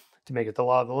to make it the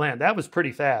law of the land. That was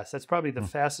pretty fast. That's probably the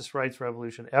fastest rights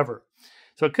revolution ever.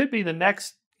 So it could be the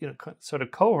next sort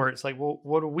of cohort. It's like, well,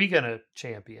 what are we going to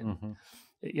champion?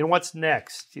 What's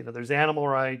next? There's animal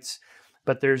rights,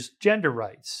 but there's gender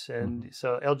rights. And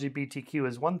so LGBTQ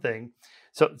is one thing.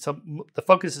 So the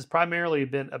focus has primarily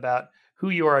been about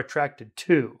who you are attracted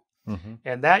to.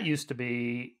 And that used to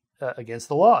be against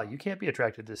the law. You can't be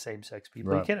attracted to same-sex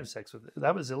people. You can't have sex with them.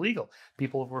 That was illegal.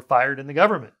 People were fired in the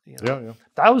government.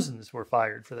 Thousands were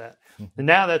fired for that. And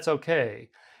now that's okay.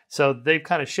 So they've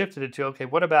kind of shifted it to, okay,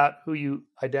 what about who you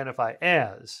identify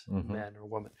as, man or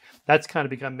woman? That's kind of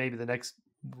become maybe the next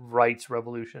rights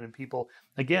revolution. And people,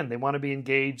 again, they want to be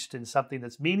engaged in something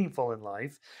that's meaningful in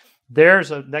life.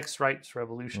 There's a next rights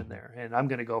revolution there, and I'm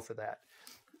going to go for that.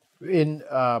 In,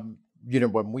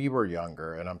 when we were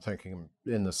younger, and I'm thinking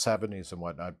in the 70s and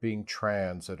whatnot, being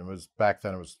trans, and back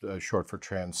then it was short for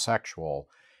transsexual,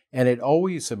 and it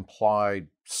always implied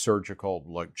surgical,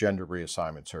 like gender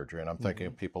reassignment surgery. And I'm thinking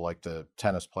of people like the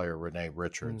tennis player Renee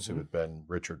Richards, who had been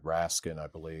Richard Raskin, I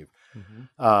believe,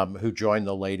 who joined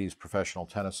the ladies' professional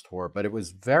tennis tour. But it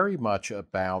was very much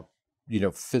about,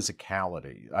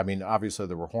 physicality. I mean, obviously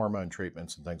there were hormone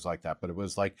treatments and things like that, but it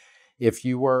was like, if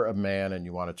you were a man and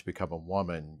you wanted to become a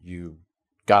woman, you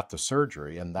got the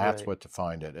surgery, and that's what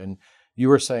defined it. And you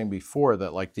were saying before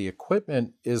that, like, the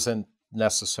equipment isn't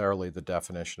necessarily the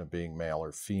definition of being male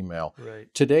or female.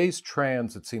 Today's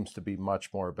trans, it seems to be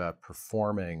much more about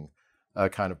performing a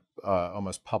kind of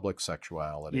almost public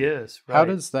sexuality. Yes. How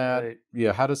does that?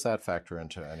 Yeah. How does that factor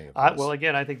into any of this? Well,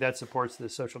 again, I think that supports the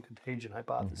social contagion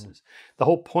hypothesis. The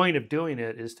whole point of doing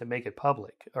it is to make it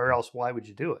public, or else why would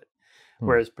you do it?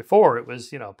 Whereas before it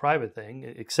was, a private thing,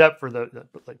 except for the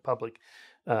like public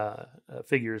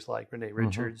figures like Renee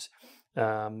Richards.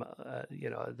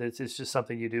 It's just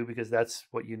something you do because that's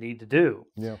what you need to do.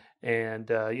 Yeah. And,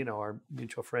 our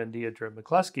mutual friend Deidre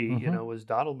McCluskey, was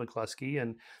Donald McCluskey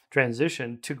and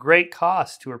transitioned to great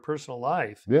cost to her personal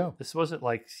life. Yeah. This wasn't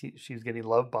like she was getting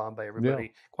love bombed by everybody. Yeah.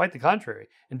 Quite the contrary,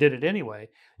 and did it anyway,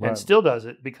 Right. and still does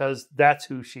it because that's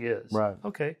who she is. Right.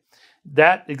 Okay.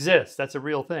 That exists. That's a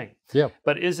real thing. Yeah.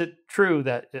 But is it true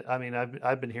that,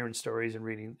 I've been hearing stories and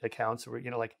reading accounts where,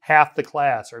 like half the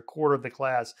class or a quarter of the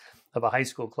class of a high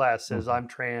school class says I'm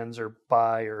trans or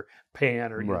bi or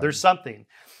pan or Right. there's something.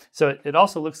 So it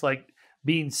also looks like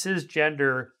being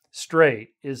cisgender straight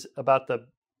is about the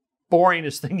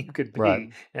boringest thing you could be. Right.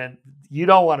 And you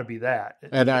don't want to be that.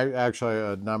 And I actually,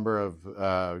 a number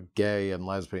of gay and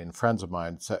lesbian friends of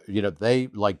mine, they,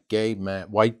 like gay men,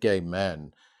 white gay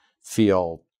men,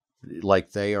 feel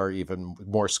like they are even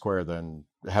more square than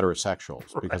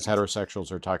heterosexuals, because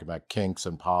heterosexuals are talking about kinks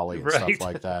and poly and stuff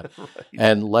like that. Right.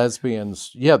 And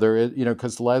lesbians, there is,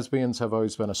 because lesbians have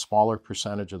always been a smaller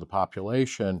percentage of the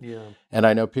population. Yeah. And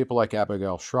I know people like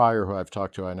Abigail Schreier, who I've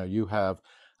talked to, I know you have,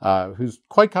 who's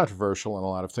quite controversial in a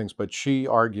lot of things, but she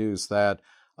argues that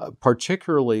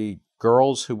particularly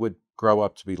girls who would grow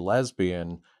up to be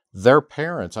lesbian, their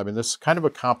parents, this is kind of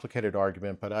a complicated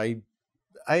argument, but I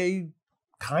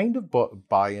kind of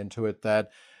buy into it, that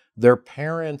their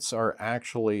parents are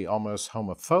actually almost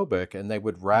homophobic, and they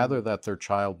would rather that their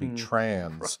child be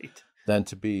trans than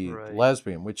to be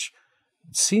lesbian, which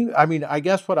I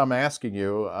guess what I'm asking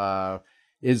you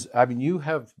is, you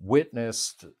have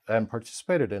witnessed and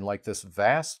participated in like this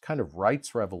vast kind of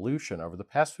rights revolution over the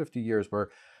past 50 years where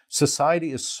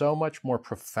society is so much more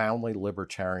profoundly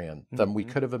libertarian than we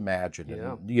could have imagined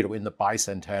in the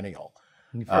bicentennial.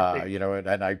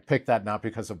 And I picked that not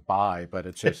because of bi, but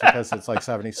it's just because it's like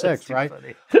 76, right?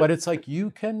 Funny. But it's like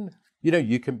you can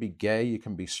be gay, you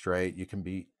can be straight, you can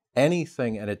be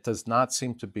anything, and it does not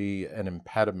seem to be an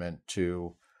impediment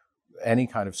to any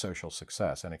kind of social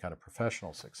success, any kind of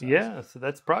professional success. Yeah, so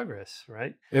that's progress,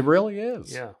 right? It really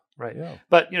is. Yeah, right. Yeah.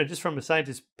 But, just from a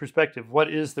scientist's perspective,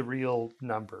 what is the real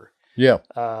number? Yeah.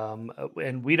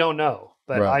 And we don't know,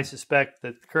 but I suspect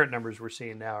that the current numbers we're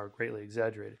seeing now are greatly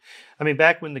exaggerated.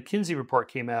 Back when the Kinsey report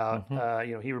came out,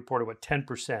 he reported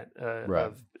 10%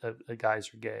 of guys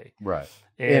are gay. Right.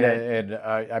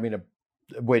 And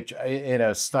which in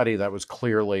a study that was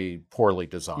clearly poorly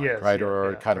designed, right?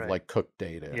 Or kind of like cooked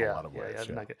data in a lot of ways.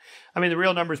 The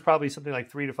real number is probably something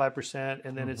like 3 to 5%.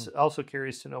 And then it's also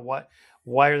curious to know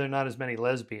why are there not as many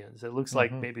lesbians? It looks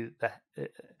like maybe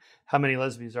how many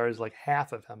lesbians are is like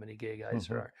half of how many gay guys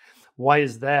there are. Why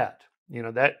is that?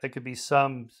 That could be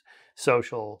some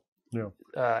social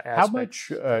aspect. How much,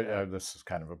 this is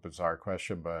kind of a bizarre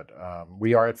question, but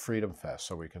we are at Freedom Fest,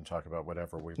 so we can talk about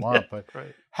whatever we want, but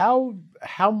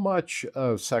how much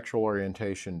of sexual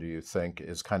orientation do you think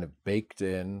is kind of baked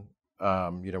in,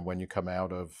 when you come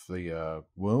out of the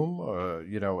womb,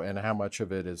 and how much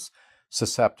of it is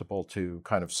susceptible to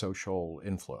kind of social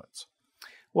influence?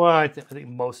 Well, I think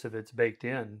most of it's baked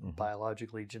in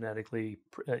biologically, genetically,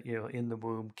 in the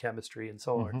womb, chemistry, and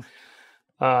so on.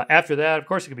 After that, of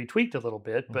course, it can be tweaked a little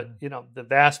bit, but the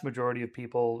vast majority of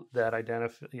people that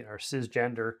identify are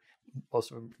cisgender,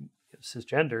 most of them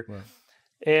cisgender. Right.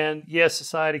 And yes,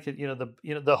 society could,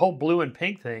 the whole blue and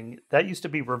pink thing that used to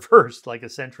be reversed like a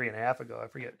century and a half ago. I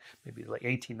forget, maybe like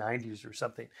 1890s or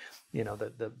something.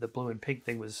 The blue and pink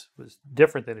thing was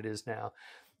different than it is now.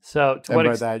 So to and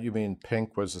by that you mean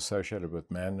pink was associated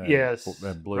with men, and, yes,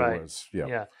 and blue was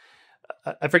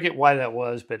I forget why that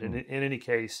was, but in any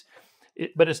case,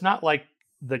 but it's not like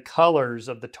the colors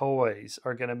of the toys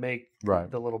are going to make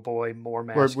the little boy more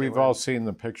masculine. We've all seen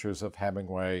the pictures of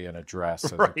Hemingway in a dress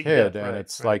as a kid, and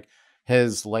it's like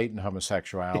his latent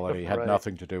homosexuality had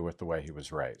nothing to do with the way he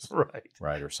was raised,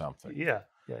 right, or something. Yeah.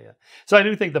 So I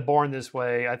do think the Born This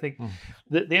Way. I think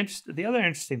the other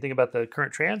interesting thing about the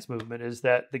current trans movement is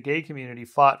that the gay community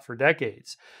fought for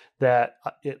decades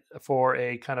for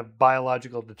a kind of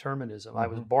biological determinism. I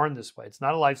was born this way. It's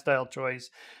not a lifestyle choice.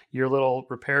 Your little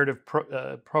reparative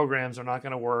programs are not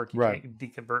going to work. You can't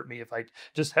deconvert me. If I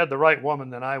just had the right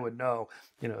woman, then I would know,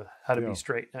 how to be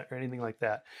straight or anything like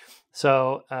that.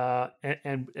 So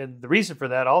and the reason for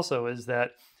that also is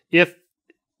that if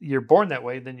you're born that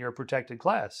way, then you're a protected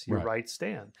class. Your rights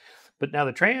stand. But now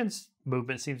the trans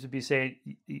movement seems to be saying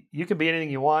you can be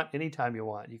anything you want, anytime you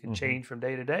want. You can change from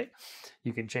day to day.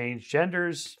 You can change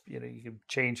genders. You can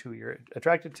change who you're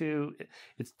attracted to.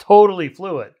 It's totally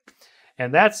fluid.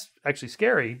 And that's actually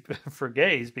scary for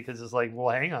gays, because it's like,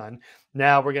 well, hang on.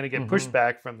 Now we're going to get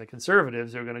pushback from the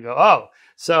conservatives who are going to go, oh,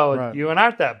 so you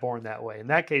aren't that born that way. In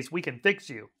that case, we can fix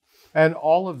you. And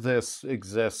all of this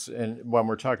exists when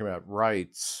we're talking about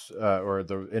rights or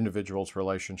the individual's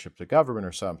relationship to government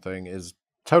or something is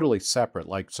totally separate.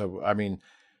 Like, so, I mean,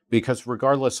 because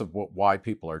regardless of why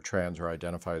people are trans or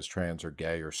identify as trans or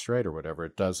gay or straight or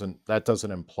whatever, that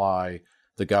doesn't imply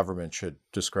the government should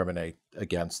discriminate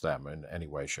against them in any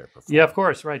way, shape, or form. Yeah, of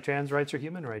course, right. Trans rights are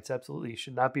human rights. Absolutely. You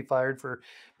should not be fired for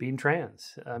being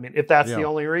trans. I mean, if that's the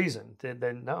only reason,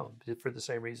 then no. For the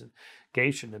same reason,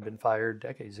 gays shouldn't have been fired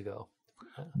decades ago.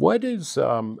 What is,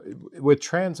 with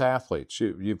trans athletes,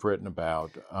 you've written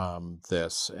about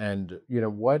this, and,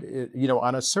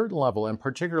 on a certain level, and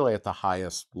particularly at the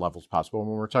highest levels possible,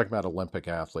 when we're talking about Olympic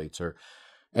athletes or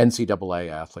NCAA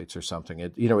athletes or something,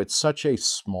 it's such a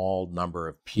small number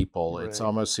of people. Right. It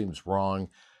almost seems wrong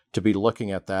to be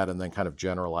looking at that and then kind of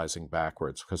generalizing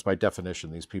backwards, because by definition,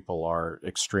 these people are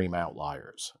extreme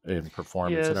outliers in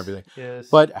performance and everything. Yes.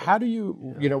 But how do you,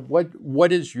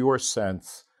 what is your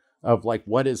sense of like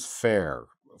what is fair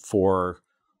for,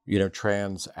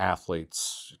 trans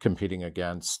athletes competing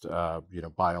against,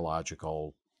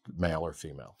 biological male or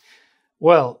female?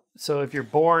 Well, so if you're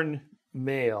born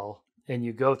male and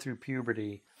you go through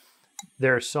puberty,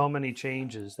 there are so many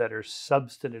changes that are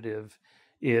substantive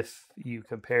if you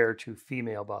compare to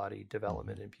female body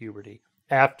development in puberty.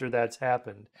 After that's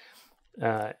happened,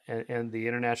 and the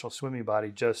International Swimming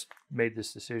Body just made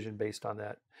this decision based on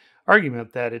that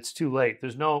argument that it's too late.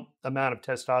 There's no amount of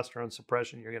testosterone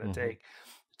suppression you're going to take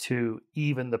to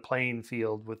even the playing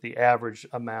field with the average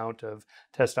amount of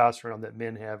testosterone that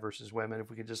men have versus women, if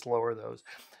we could just lower those.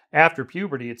 After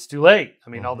puberty, it's too late.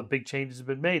 I mean, all the big changes have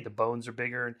been made. The bones are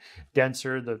bigger and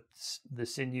denser. The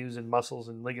sinews and muscles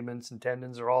and ligaments and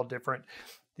tendons are all different.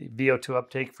 The VO2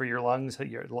 uptake for your lungs,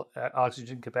 your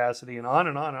oxygen capacity, and on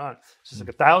and on and on. It's just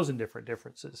like 1,000 different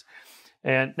differences.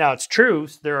 And now it's true,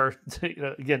 there are,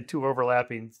 again, two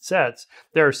overlapping sets.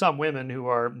 There are some women who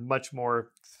are much more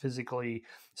physically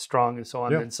strong and so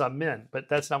on than some men, but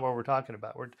that's not what we're talking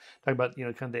about. We're talking about,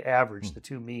 kind of the average, the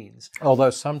two means.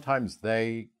 Although sometimes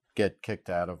they get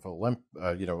kicked out of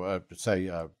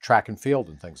track and field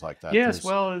and things like that. Yes,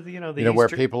 well, where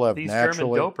people have these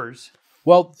naturally German dopers.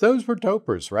 Well, those were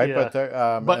dopers, right? Yeah.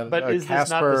 But is Casper, this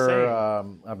not the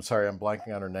same? I'm sorry, I'm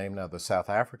blanking on her name now. The South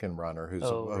African runner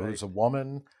who's a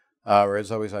woman, or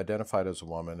is always identified as a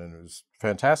woman, and who's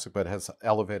fantastic, but has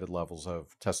elevated levels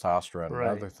of testosterone and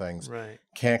other things. Right.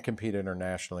 Can't compete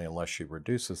internationally unless she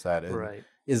reduces that. And right.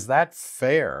 Is that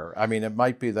fair? I mean, it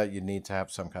might be that you need to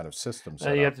have some kind of system set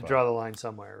up. You have to draw the line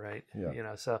somewhere, right?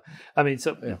 Yeah.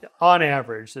 On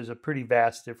average, there's a pretty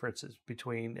vast differences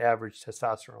between average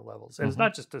testosterone levels. And it's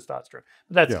not just testosterone,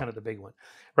 but that's kind of the big one,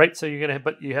 right? So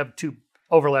you have two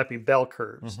overlapping bell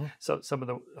curves. So some of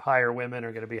the higher women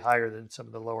are going to be higher than some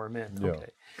of the lower men. Okay.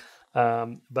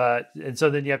 And so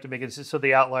then you have to make it, so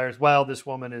the outliers, well, this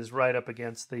woman is right up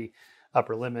against the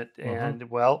upper limit, and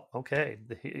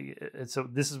and so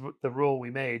this is the rule we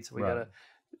made, so we got to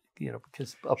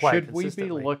apply it consistently. Should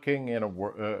we be looking at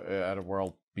a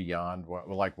world beyond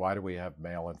why do we have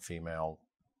male and female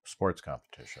sports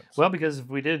competitions? Well, because if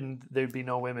we didn't, there'd be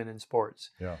no women in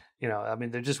sports.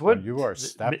 There just wouldn't. You are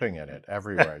stepping in it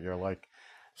everywhere. You're like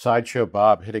Sideshow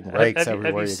Bob hitting rakes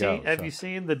everywhere you go. Have you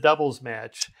seen the doubles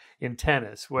match in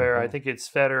tennis where I think it's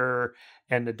Federer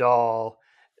and Nadal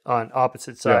on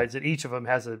opposite sides, and each of them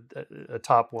has a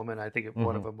top woman. I think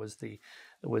one of them was the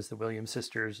Williams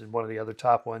sisters, and one of the other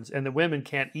top ones. And the women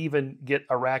can't even get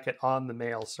a racket on the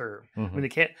male serve. I mean, they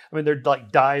can't. I mean, they're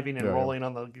like diving and rolling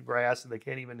on the grass, and they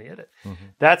can't even hit it.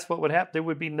 That's what would happen. There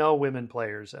would be no women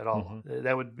players at all.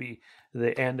 That would be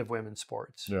the end of women's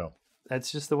sports. Yeah,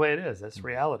 that's just the way it is. That's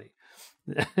reality.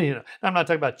 I'm not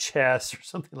talking about chess or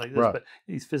something like this, but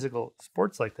these physical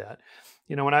sports like that.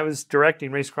 When I was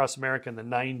directing Race Across America in the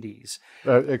 90s.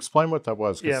 Explain what that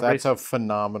was, because that's a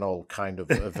phenomenal kind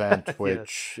of event,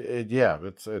 which,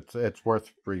 it's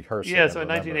worth rehearsing. Yeah, so in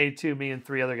 1982, me and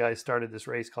three other guys started this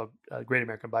race called Great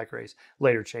American Bike Race,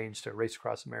 later changed to Race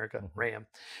Across America, RAM.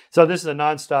 So this is a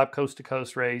nonstop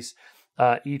coast-to-coast race.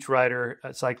 Each rider,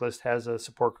 cyclist, has a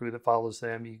support crew that follows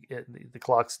them. The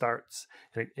clock starts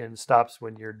and stops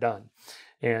when you're done.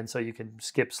 And so you can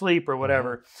skip sleep or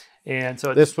whatever. And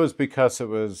so this was because it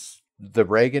was the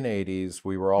Reagan 80s,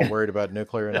 we were all worried about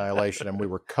nuclear annihilation, and we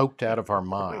were coked out of our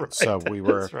minds. Right, So we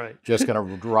were just going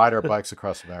to ride our bikes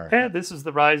across America. And this is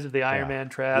the rise of the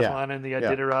Ironman triathlon and the Yeah.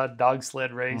 Iditarod dog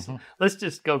sled race. Let's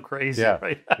just go crazy,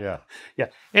 right? Yeah. Yeah.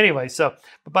 Anyway, so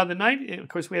but by the 90s, of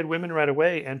course, we had women right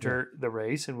away enter the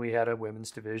race, and we had a women's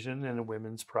division and a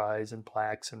women's prize and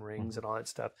plaques and rings and all that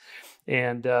stuff.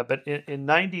 And but in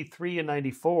 93 and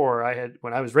 94,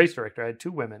 when I was race director, I had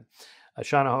two women,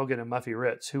 Shauna Hogan and Muffy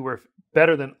Ritz, who were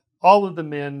better than all of the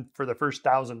men for the first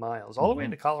 1,000 miles, all the way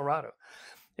into Colorado.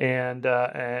 And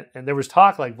there was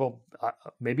talk like, well,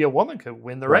 maybe a woman could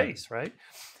win the race, right?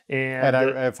 And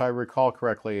if I recall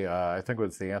correctly, I think it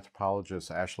was the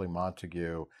anthropologist Ashley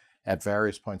Montague at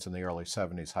various points in the early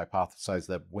 70s hypothesized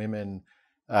that women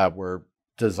were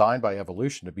designed by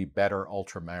evolution to be better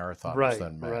ultramarathoners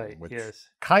than men, which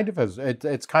kind of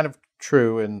it's kind of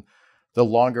true. And the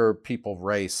longer people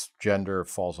race, gender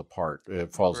falls apart.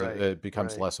 It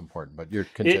becomes less important. But you're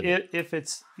continuing. If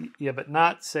it's but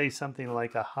not say something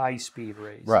like a high speed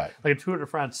race, right? Like a Tour de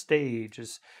France stage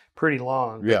is pretty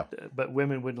long, but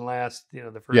women wouldn't last,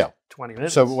 the first 20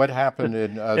 minutes. So what happened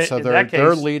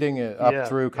they're leading it up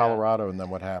through Colorado, and then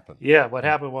what happened? Yeah, what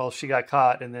happened? Well, she got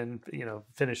caught and then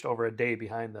finished over a day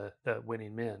behind the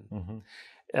winning men.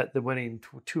 At the winning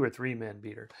 2 or 3 men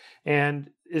beat her, and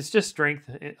it's just strength.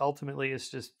 Ultimately, it's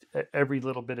just every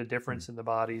little bit of difference in the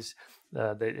bodies.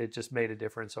 It just made a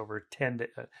difference over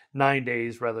 9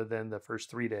 days rather than the first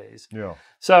 3 days. Yeah.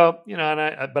 So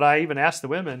but I even asked the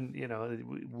women,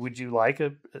 would you like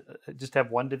just have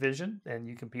one division and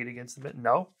you compete against the men?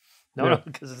 No,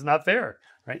 because it's not fair,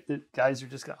 right? The guys are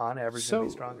just on average going to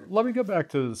be stronger. Let me go back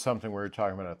to something we were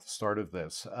talking about at the start of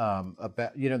this.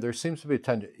 About there seems to be a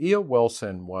tendency. E.O.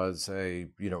 Wilson was a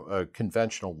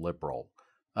conventional liberal.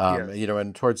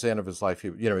 And towards the end of his life,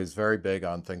 he's very big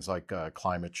on things like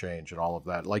climate change and all of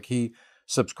that. Like he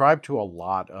subscribed to a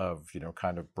lot of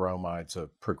kind of bromides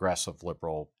of progressive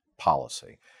liberal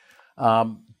policy.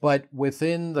 But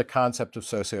within the concept of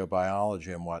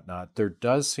sociobiology and whatnot, there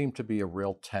does seem to be a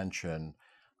real tension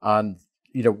on,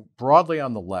 broadly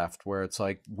on the left, where it's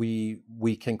like we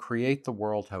can create the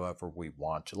world however we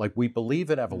want to. Like we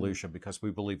believe in evolution because we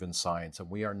believe in science,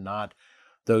 and we are not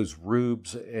those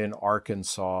rubes in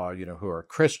Arkansas, who are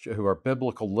Christian, who are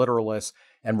biblical literalists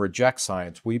and reject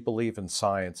science. We believe in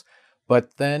science.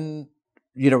 But then,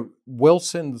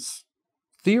 Wilson's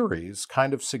theories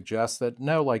kind of suggest that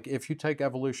no, like if you take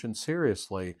evolution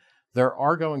seriously, there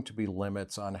are going to be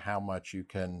limits on how much you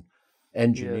can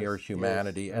engineer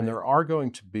humanity. And there are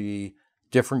going to be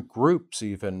different groups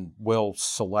even will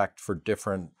select for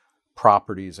different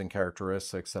properties and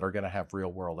characteristics that are going to have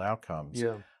real world outcomes.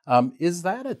 Is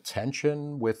that a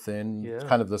tension within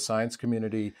kind of the science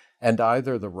community and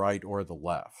either the right or the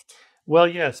left? Well,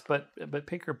 yes, but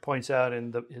Pinker points out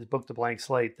in his book, The Blank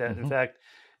Slate, that in fact,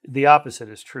 the opposite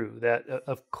is true, that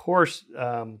of course,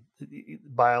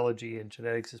 biology and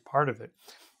genetics is part of it.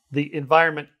 The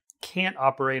environment can't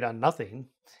operate on nothing.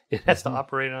 It has to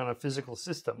operate on a physical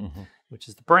system, which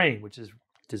is the brain, which is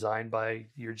designed by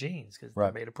your genes because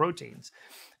they're made of proteins.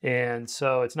 And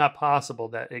so it's not possible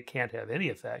that it can't have any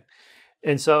effect.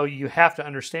 And so you have to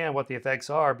understand what the effects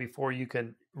are before you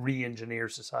can re-engineer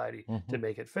society to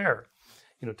make it fair.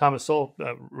 Thomas Sowell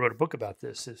wrote a book about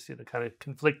this. It's kind of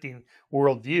conflicting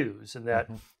worldviews, and that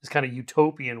this kind of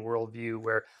utopian worldview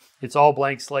where it's all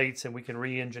blank slates and we can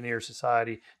re-engineer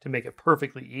society to make it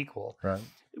perfectly equal.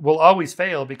 Will always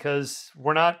fail because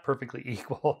we're not perfectly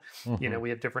equal. We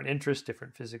have different interests,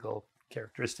 different physical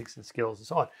characteristics and skills and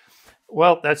so on.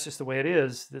 Well, that's just the way it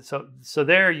is. So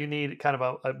there you need kind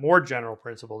of a more general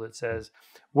principle that says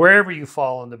wherever you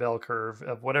fall in the bell curve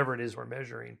of whatever it is we're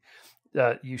measuring,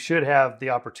 you should have the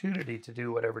opportunity to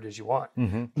do whatever it is you want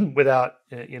without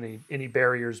any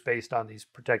barriers based on these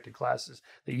protected classes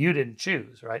that you didn't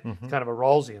choose, right? It's kind of a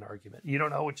Rawlsian argument. You don't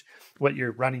know what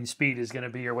your running speed is going to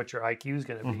be or what your IQ is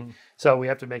going to be. So we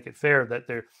have to make it fair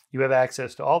that you have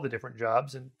access to all the different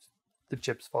jobs and the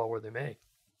chips fall where they may.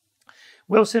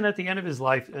 Wilson, at the end of his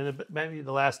life, and maybe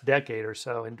the last decade or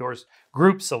so, endorsed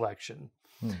group selection.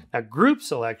 Now, group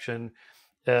selection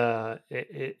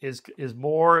is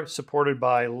more supported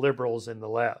by liberals in the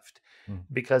left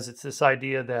because it's this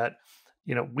idea that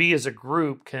we as a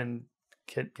group can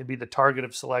be the target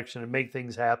of selection and make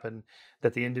things happen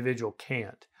that the individual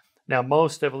can't. Now,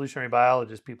 most evolutionary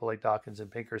biologists, people like Dawkins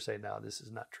and Pinker, say, no, this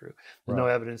is not true. There's no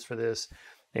evidence for this,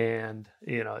 and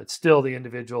it's still the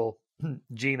individual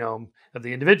genome of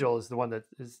the individual is the one that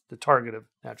is the target of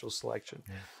natural selection.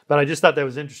 Yeah. But I just thought that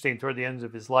was interesting. Toward the end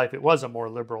of his life, it was a more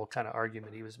liberal kind of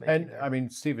argument he was making. And there. I mean,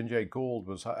 Stephen Jay Gould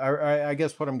was. I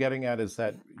guess what I'm getting at is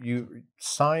that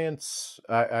science.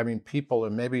 I mean, people,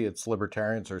 and maybe it's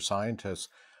libertarians or scientists,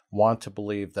 want to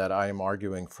believe that I am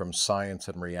arguing from science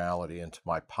and reality into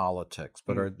my politics,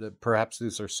 but perhaps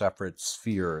these are separate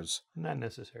spheres. Not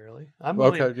necessarily. I'm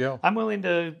willing, yeah. I'm willing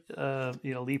to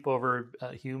leap over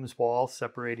Hume's wall,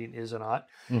 separating is and not.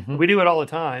 We do it all the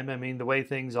time. I mean, the way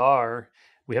things are,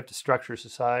 we have to structure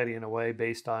society in a way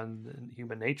based on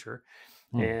human nature.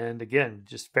 And again,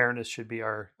 just fairness should be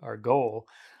our goal.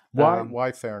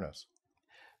 Why fairness?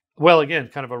 Well, again,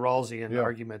 kind of a Rawlsian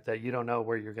argument that you don't know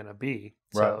where you're going to be.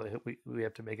 So we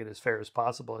have to make it as fair as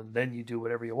possible, and then you do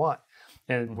whatever you want.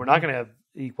 And we're not going to have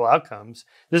equal outcomes.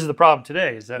 This is the problem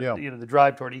today, is that the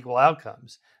drive toward equal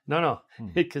outcomes. No,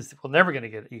 because we're never going to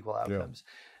get equal outcomes,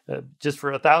 just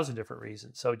for 1,000 different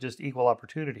reasons. So just equal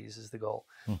opportunities is the goal.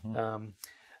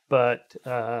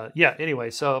 Anyway,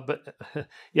 so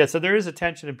there is a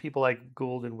tension in people like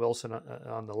Gould and Wilson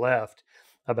on the left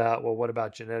about, well, what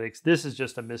about genetics? This is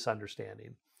just a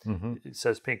misunderstanding,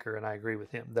 says Pinker, and I agree with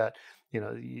him that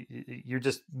you're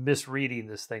just misreading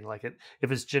this thing. Like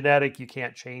if it's genetic, you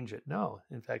can't change it. No,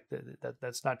 in fact,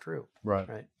 that's not true.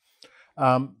 Right.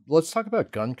 Let's talk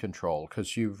about gun control,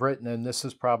 because you've written, and this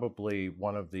is probably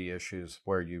one of the issues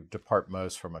where you depart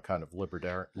most from a kind of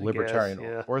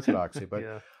libertarian orthodoxy.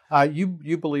 But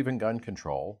you believe in gun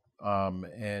control.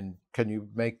 And can you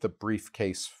make the brief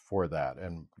case for that?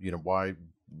 And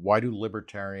why do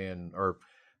libertarian, or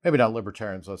maybe not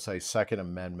libertarians, let's say Second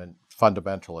Amendment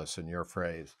fundamentalists, in your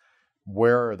phrase,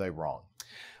 where are they wrong?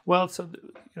 Well, so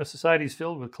society is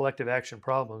filled with collective action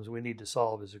problems we need to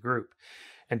solve as a group,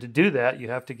 and to do that, you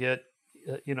have to get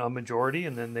a majority,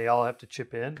 and then they all have to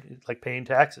chip in. It's like paying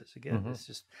taxes. Again, it's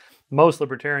just, most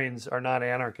libertarians are not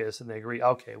anarchists, and they agree,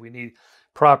 okay, we need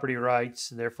property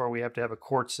rights, and therefore we have to have a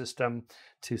court system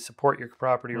to support your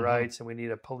property rights, and we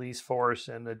need a police force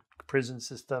and a prison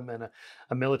system and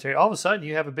a military. All of a sudden,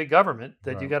 you have a big government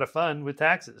that you got to fund with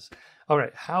taxes. All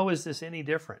right, how is this any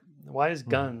different? Why is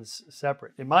guns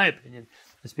separate? In my opinion,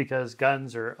 it's because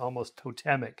guns are almost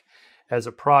totemic as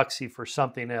a proxy for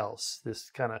something else, this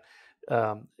kind of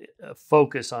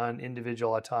focus on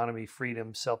individual autonomy,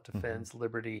 freedom, self-defense,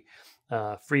 liberty,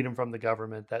 freedom from the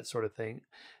government, that sort of thing,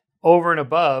 over and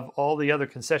above all the other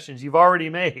concessions you've already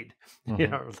made. I'm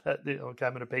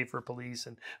going to pay for police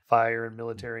and fire and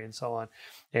military and so on,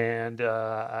 and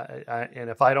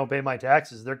if I don't pay my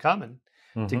taxes, they're coming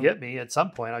to get me at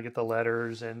some point. I'll get the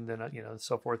letters and then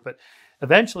so forth. But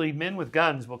eventually, men with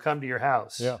guns will come to your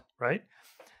house. Right.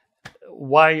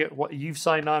 Why you've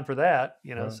signed on for that,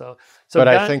 so but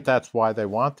I think that's why they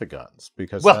want the guns,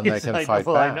 because then they can fight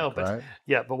back. I know, but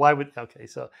right? But why would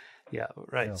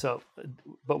so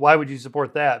but why would you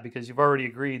support that? Because you've already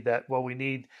agreed that, well, we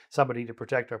need somebody to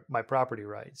protect my property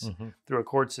rights through a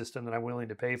court system that I'm willing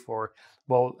to pay for.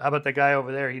 Well, how about the guy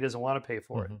over there? He doesn't want to pay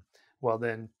for it. Well,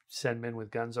 then send men with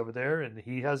guns over there, and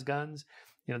he has guns.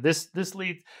 This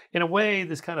leads, in a way,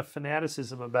 this kind of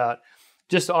fanaticism about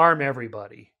just arm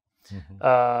everybody.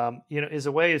 Is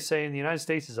a way of saying the United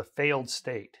States is a failed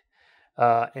state,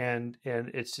 and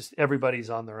it's just everybody's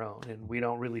on their own, and we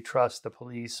don't really trust the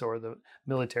police or the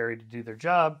military to do their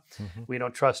job. We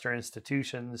don't trust our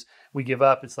institutions. We give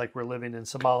up. It's like we're living in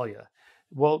Somalia.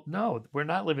 Well, no, we're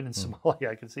not living in Somalia.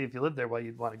 I can see if you lived there, why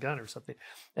you'd want a gun or something.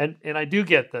 And I do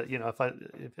get that,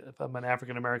 if I'm an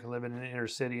African American living in an inner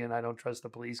city and I don't trust the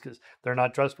police because they're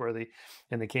not trustworthy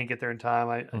and they can't get there in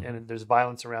time, and there's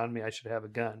violence around me, I should have a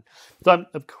gun. So I'm,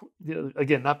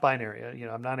 again, not binary.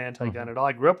 I'm not anti-gun at all.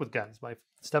 I grew up with guns. My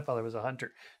stepfather was a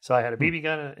hunter, so I had a BB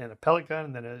gun and a pellet gun,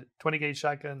 and then a 20 gauge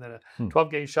shotgun, then a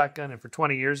 12 gauge shotgun, and for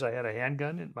 20 years I had a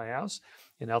handgun in my house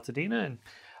in Altadena,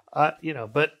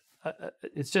 and but.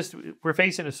 It's just, we're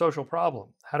facing a social problem.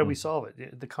 How do we solve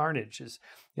it? The carnage is,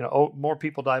 more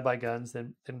people die by guns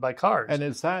than by cars. And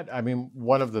is that,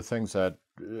 one of the things that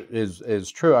is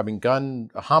true.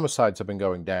 Gun homicides have been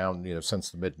going down,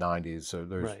 since the mid 90s. So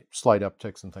there's slight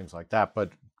upticks and things like that. But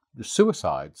the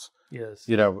suicides,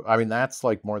 that's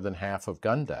like more than half of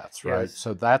gun deaths, right?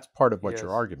 So that's part of what your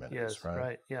argument is,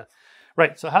 right?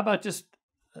 Right. So how about just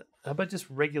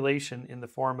regulation in the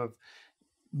form of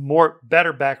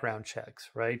better background checks,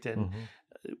 right? And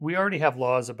we already have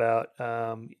laws about,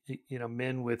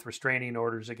 men with restraining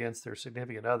orders against their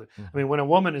significant other. When a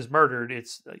woman is murdered,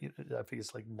 it's, I think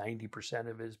it's like 90%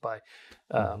 of it is by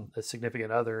a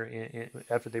significant other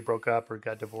after they broke up or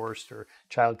got divorced or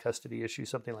child custody issue,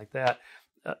 something like that.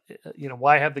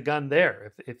 Why have the gun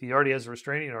there? If he already has a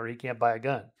restraining order, he can't buy a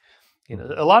gun. You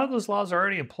know, a lot of those laws are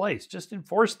already in place. Just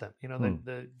enforce them. You know,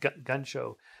 the gun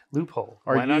show loophole.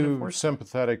 Are Why not you enforce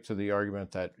sympathetic to the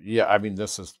argument that, yeah, I mean,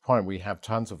 this is the point. We have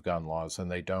tons of gun laws and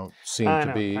they don't seem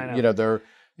to be, you know, they're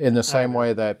in the same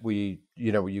way that you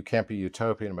know, you can't be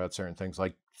utopian about certain things.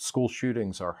 Like school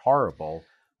shootings are horrible,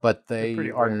 but they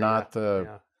are not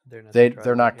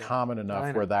they're not common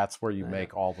enough where that's where you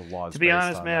make all the laws. To be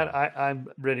honest, Matt, I'm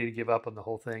ready to give up on the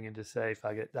whole thing and just say,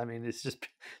 I mean, it's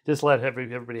just let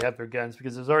everybody have their guns,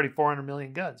 because there's already 400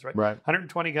 million guns, right? Right.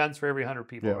 120 guns for every 100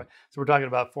 people, right? So we're talking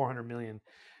about 400 million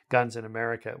guns in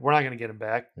America. We're not going to get them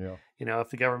back. Yeah. You know, if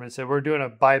the government said we're doing a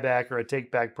buyback or a take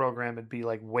back program, it'd be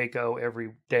like Waco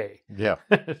every day. Yeah.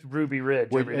 Ruby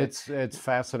Ridge. Well, it's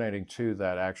fascinating too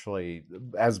that actually,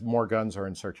 as more guns are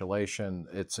in circulation,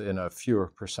 it's in a fewer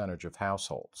percentage of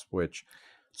households, which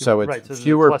so it's so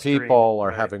fewer people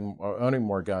are owning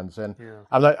more guns. And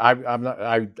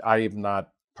I'm not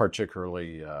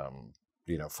particularly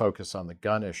you know, focus on the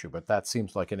gun issue, but that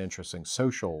seems like an interesting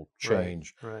social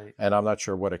change. Right. And I'm not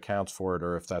sure what accounts for it,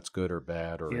 or if that's good or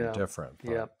bad or indifferent.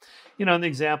 But. Yeah. You know, and the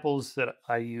examples that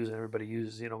I use and everybody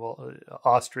uses, you know,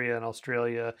 Austria and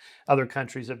Australia, other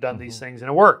countries have done these things and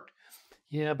it worked.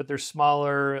 Yeah, but they're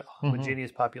smaller,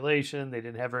 homogeneous population. They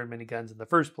didn't have very many guns in the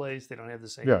first place. They don't have the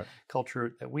same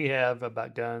culture that we have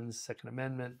about guns, Second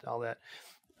Amendment, all that.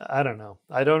 I don't know.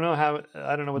 I don't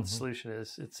know what the solution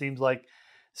is. It seems like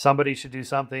somebody should do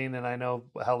something, and I know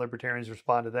how libertarians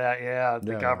respond to that. Yeah,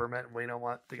 the government, we don't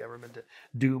want the government to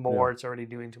do more. It's already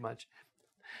doing too much.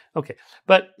 Okay,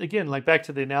 but again, like back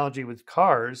to the analogy with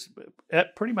cars,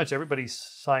 pretty much everybody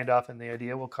signed off on the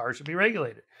idea, well, cars should be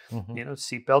regulated. You know,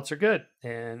 seatbelts are good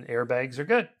and airbags are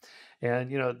good.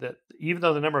 And, you know, that even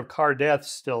though the number of car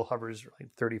deaths still hovers like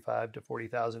 35 to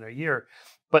 40,000 a year,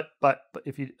 but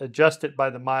if you adjust it by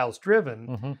the miles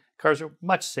driven, cars are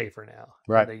much safer now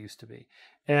than they used to be.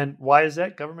 And why is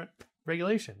that? Government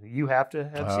regulation. You have to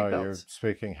have seatbelts. You're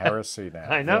speaking heresy now.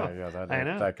 I know. I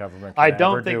know. That government can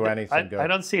never do anything good. I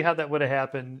don't see how that would have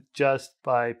happened just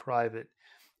by private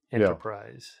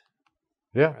enterprise.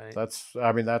 Yeah, right?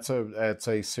 It's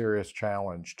a serious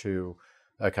challenge to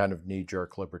a kind of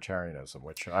knee-jerk libertarianism,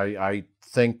 which I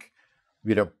think,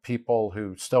 you know, people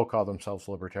who still call themselves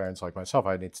libertarians like myself,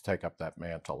 I need to take up that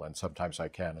mantle, and sometimes I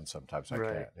can, and sometimes I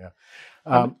can't. Yeah.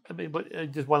 I mean,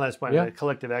 but just one last point: the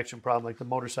collective action problem, like the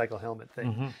motorcycle helmet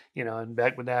thing. You know, and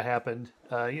back when that happened,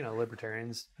 you know,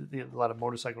 libertarians, a lot of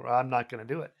motorcycle, I'm not going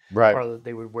to do it. Right. Or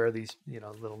they would wear these, you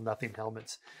know, little nothing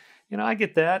helmets. You know, I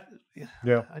get that.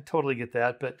 Yeah. I totally get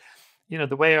that. But, you know,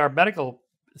 the way our medical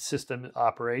system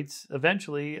operates,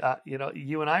 eventually, you know,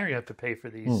 you and I are going to have to pay for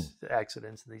these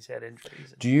accidents and these head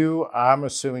injuries. I'm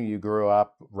assuming you grew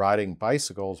up riding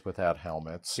bicycles without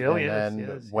helmets. Oh,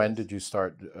 when did you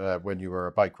start? When you were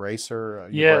a bike racer?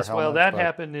 Yes, well, that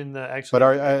happened in the actually. But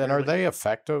are they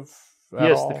effective?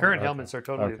 Yes, the current helmets are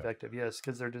totally effective. Yes,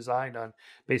 because they're designed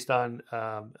based on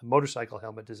motorcycle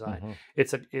helmet design.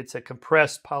 It's a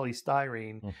compressed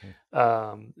polystyrene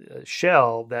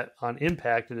shell that on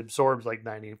impact it absorbs like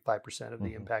 95% of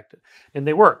the impact, and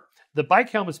they work. The bike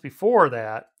helmets before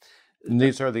that. And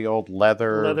these are the old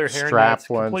leather strap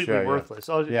ones, completely worthless.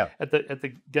 At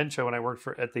the gun show when I worked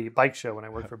at the bike show when I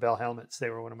worked for Bell Helmets, they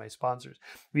were one of my sponsors.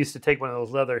 We used to take one of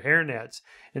those leather hairnets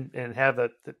and have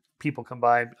the people come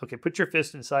by. Okay, put your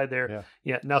fist inside there.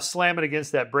 Yeah. Now slam it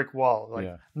against that brick wall.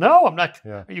 Like, no, I'm not.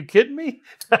 Are you kidding me?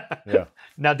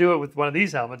 Now do it with one of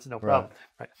these helmets, no problem.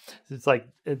 Right. It's like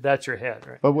that's your head,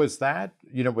 right? But was that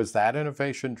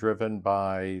innovation driven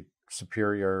by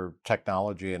superior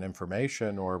technology and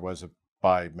information, or was it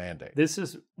by mandate? This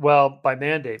is, well, by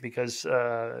mandate, because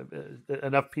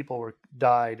enough people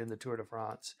died in the Tour de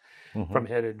France from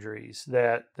head injuries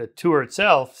that the tour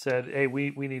itself said, hey,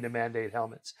 we need to mandate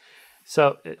helmets.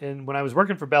 So, and when I was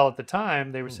working for Bell at the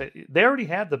time, they would say they already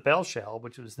had the Bell shell,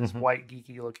 which was this white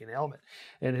geeky looking helmet,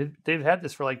 and they've had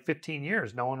this for like 15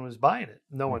 years. No one was buying it.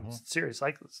 No one, serious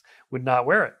cyclists, would not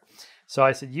wear it. So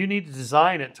I said, you need to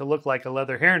design it to look like a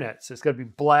leather hairnet. So it's got to be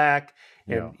black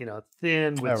and you know,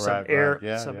 thin with some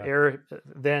air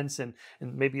vents and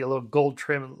maybe a little gold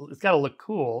trim. It's got to look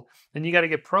cool, and you got to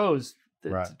get pros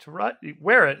to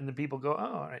wear it, and the people go,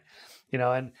 oh, all right. You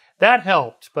know, and that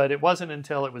helped, but it wasn't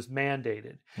until it was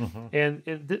mandated. And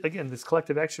again, this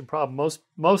collective action problem,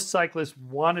 most cyclists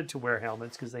wanted to wear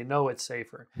helmets because they know it's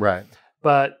safer. Right.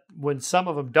 But when some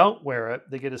of them don't wear it,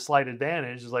 they get a slight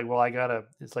advantage. It's like, well,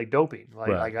 it's like doping.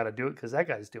 Like, I got to do it because that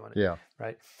guy's doing it. Yeah.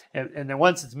 Right. And then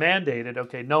once it's mandated,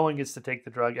 okay, no one gets to take the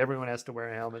drug. Everyone has to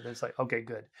wear a helmet. And it's like, okay,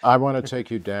 good. I want to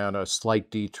take you down a slight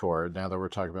detour now that we're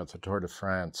talking about the Tour de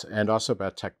France and also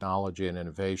about technology and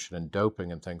innovation and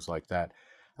doping and things like that.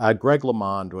 Greg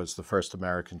LeMond was the first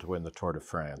American to win the Tour de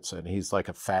France, and he's like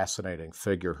a fascinating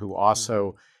figure who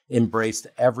also embraced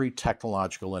every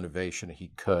technological innovation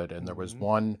he could. And there was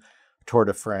one Tour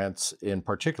de France in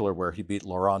particular where he beat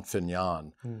Laurent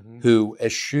Fignon, who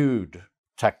eschewed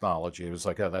technology. It was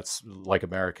like, oh, that's like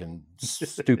American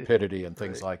stupidity and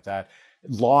things like that.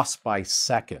 Lost by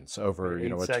seconds over, a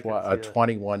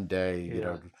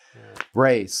 21-day,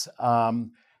 race.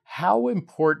 How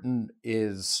important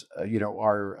is,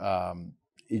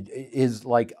 is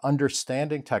like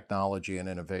understanding technology and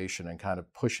innovation and kind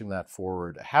of pushing that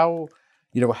forward? How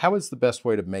is the best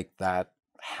way to make that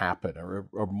happen, or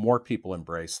more people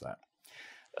embrace that?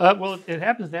 Well, it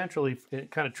happens naturally.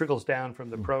 It kind of trickles down from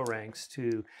the pro ranks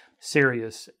to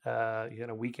serious,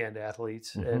 weekend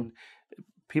athletes, and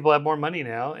people have more money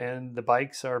now, and the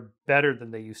bikes are better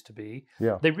than they used to be.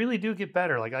 Yeah, they really do get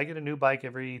better. Like I get a new bike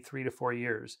every 3 to 4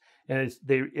 years, and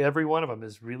every one of them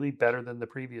is really better than the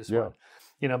previous one.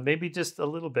 Maybe just a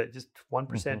little bit, just 1%,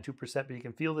 2%, but you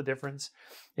can feel the difference.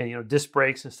 And disc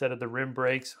brakes instead of the rim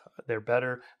brakes, they're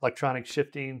better. Electronic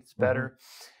shifting is better.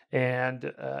 And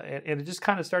it just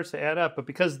kind of starts to add up. But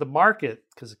because the market,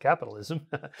 because of capitalism,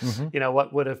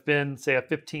 what would have been, say, a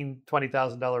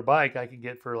 $20,000 bike, I could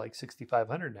get for like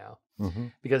 $6,500 now,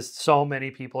 because so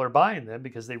many people are buying them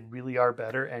because they really are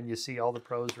better, and you see all the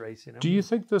pros race. Do you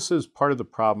think this is part of the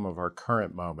problem of our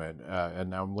current moment? And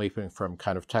now I'm leaping from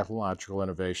kind of technological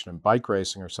innovation and bike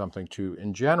racing or something to,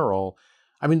 in general,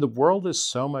 I mean, the world is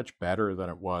so much better than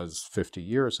it was 50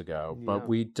 years ago, but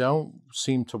we don't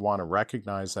seem to want to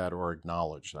recognize that or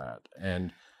acknowledge that.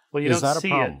 And well, you is don't that see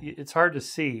a problem? It's hard to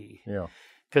see,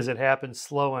 because it happens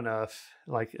slow enough.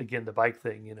 Like again, the bike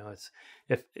thing. It's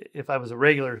if I was a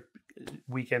regular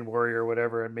weekend warrior or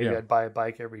whatever, and maybe I'd buy a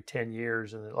bike every 10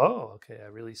 years, and then, okay, I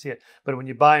really see it. But when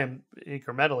you buy them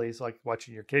incrementally, it's like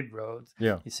watching your kid grow.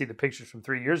 You see the pictures from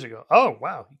 3 years ago. Oh,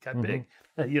 wow, he got big.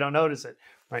 You don't notice it.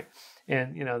 Right.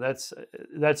 And,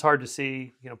 that's hard to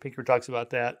see. Pinker talks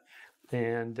about that,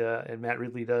 and Matt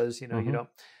Ridley does. You don't,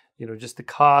 just the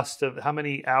cost of how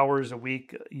many hours a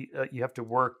week you have to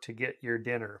work to get your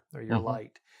dinner or your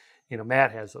light.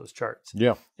 Matt has those charts.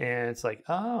 Yeah. And it's like,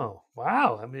 oh,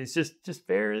 wow. I mean, it's just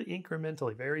very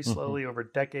incrementally, very slowly over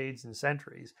decades and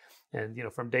centuries. And,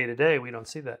 from day to day, we don't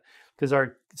see that because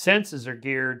our senses are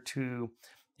geared to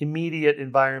immediate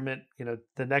environment,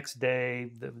 the next day,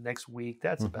 the next week.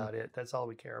 That's about it. That's all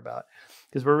we care about,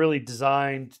 because we're really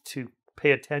designed to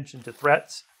pay attention to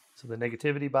threats. So the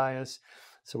negativity bias.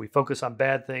 So we focus on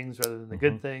bad things rather than the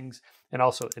good things, and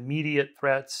also immediate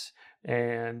threats.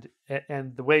 And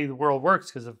the way the world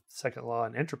works, because of second law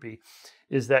and entropy,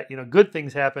 is that good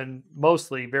things happen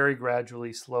mostly very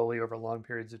gradually, slowly over long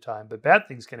periods of time, but bad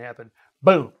things can happen.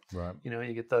 Boom. Right.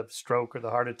 You get the stroke or the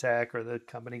heart attack, or the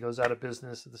company goes out of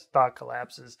business, or the stock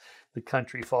collapses, the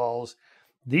country falls.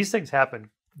 These things happen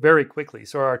very quickly.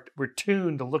 So we're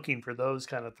tuned to looking for those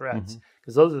kind of threats,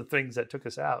 because those are the things that took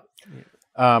us out.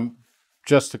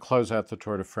 Just to close out the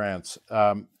Tour de France,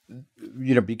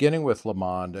 beginning with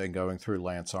LeMond and going through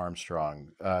Lance Armstrong,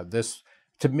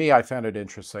 to me, I found it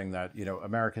interesting that,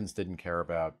 Americans didn't care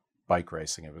about bike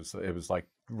racing. It was like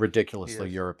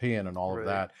ridiculously European and all of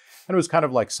that. And it was kind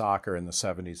of like soccer in the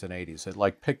 70s and 80s. It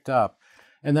like picked up.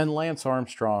 And then Lance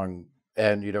Armstrong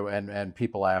and, and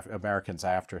people, Americans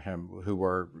after him, who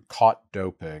were caught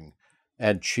doping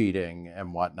and cheating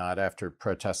and whatnot after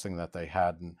protesting that they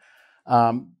hadn't.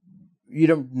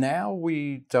 Now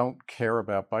we don't care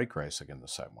about bike racing in the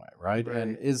same way, right?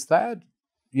 And is that,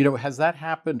 has that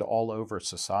happened all over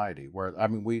society? Where, I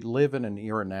mean, we live in an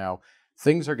era now,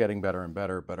 things are getting better and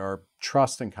better, but our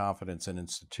trust and confidence in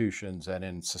institutions and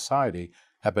in society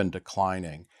have been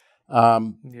declining. How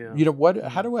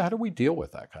do we deal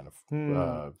with that kind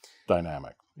of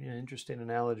dynamic? Yeah, interesting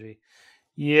analogy.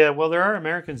 Yeah, well, there are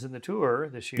Americans in the Tour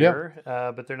this year,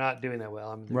 but they're not doing that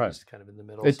well. I mean, they're just kind of in the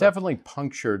middle. It definitely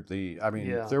punctured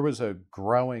there was a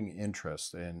growing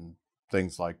interest in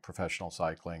things like professional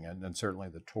cycling and certainly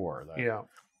the Tour.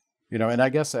 And I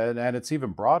guess, and it's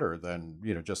even broader than,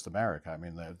 just America. I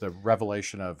mean, the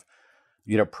revelation of,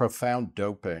 profound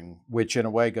doping, which in a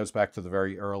way goes back to the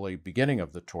very early beginning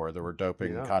of the Tour. There were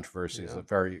doping controversies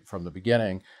from the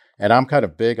beginning. And I'm kind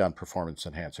of big on performance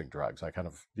enhancing drugs. I kind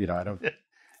of, I don't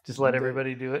just let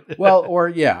everybody do it. Well,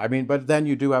 but then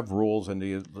you do have rules and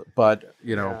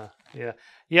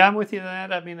Yeah, I'm with you on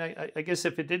that. I mean, I guess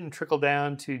if it didn't trickle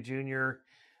down to junior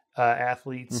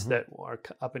athletes that are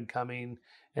up and coming,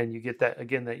 And you get that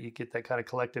again, that you get that kind of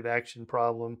collective action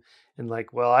problem, and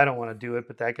like, well, I don't want to do it,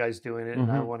 but that guy's doing it, and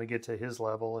I want to get to his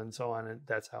level, and so on. And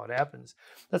that's how it happens.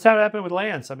 That's how it happened with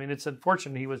Lance. I mean, it's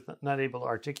unfortunate he was not able to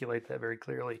articulate that very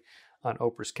clearly on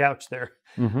Oprah's couch there.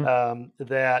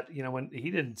 That when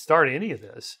he didn't start any of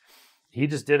this, he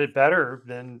just did it better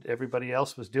than everybody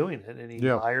else was doing it, and he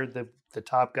hired the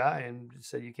top guy and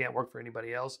said, "You can't work for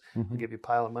anybody else. I'll give you a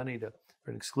pile of money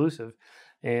for an exclusive."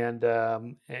 And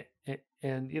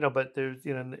but there's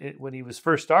when he was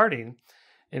first starting,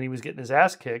 and he was getting his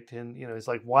ass kicked, and it's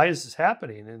like, why is this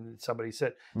happening? And somebody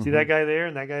said, "See that guy there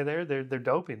and that guy there? They're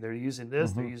doping. They're using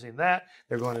this. They're using that.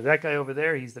 They're going to that guy over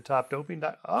there. He's the top doping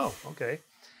doc." Oh, okay.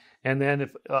 And then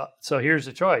so here's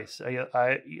the choice.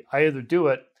 I either do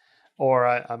it or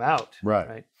I'm out.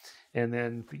 Right. And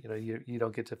then you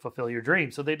don't get to fulfill your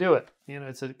dream, so they do it.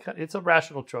 It's a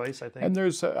rational choice, I think. And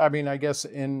there's, I mean, I guess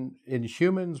in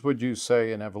humans, would you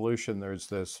say in evolution, there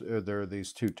are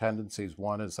these two tendencies.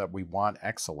 One is that we want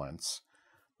excellence,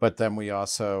 but then we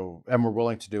also, and we're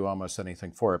willing to do almost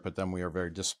anything for it, but then we are very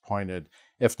disappointed,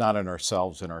 if not in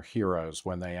ourselves, in our heroes,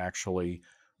 when they actually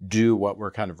do what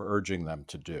we're kind of urging them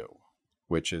to do,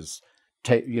 which is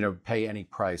pay any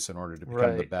price in order to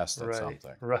become the best at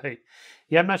something. Right.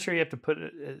 Yeah, I'm not sure you have to put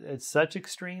it at such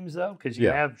extremes though, because you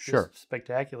have just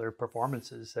spectacular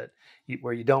performances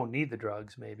where you don't need the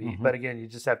drugs, maybe. But again, you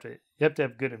just have to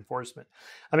have good enforcement.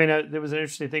 I mean, there was an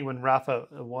interesting thing when Rafa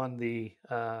won the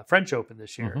French Open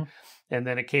this year, and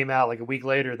then it came out like a week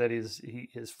later that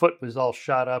his foot was all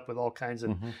shot up with all kinds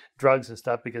of drugs and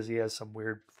stuff because he has some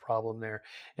weird problem there.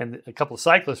 And a couple of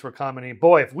cyclists were commenting,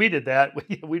 "Boy, if we did that,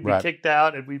 we'd be kicked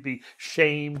out and we'd be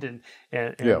shamed and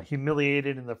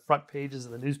humiliated in the front pages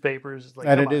of the newspapers." It's like,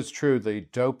 and it is true, the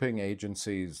doping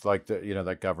agencies like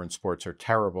that govern sports are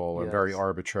terrible and very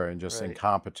arbitrary and just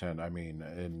incompetent. I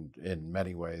mean, in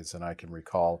many ways. And I can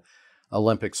recall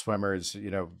Olympic swimmers,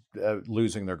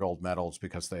 losing their gold medals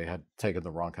because they had taken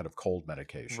the wrong kind of cold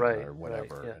medication or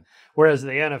whatever. Whereas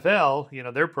the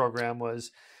NFL, their program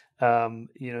was,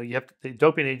 the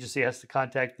doping agency has to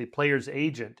contact the player's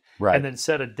agent and then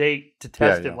set a date to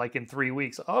test him, like in 3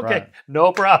 weeks. Okay,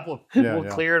 no problem. We'll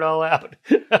clear it all out.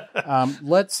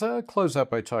 Let's close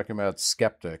up by talking about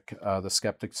Skeptic, the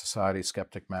Skeptic Society,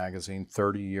 Skeptic Magazine,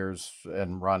 30 years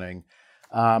and running.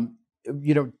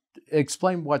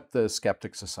 Explain what the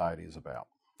Skeptic Society is about.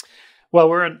 Well,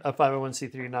 we're a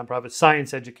 501c3 nonprofit.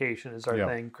 Science education is our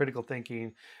thing. Critical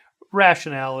thinking,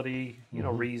 rationality,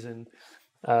 reason.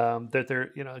 That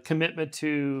they're a commitment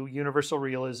to universal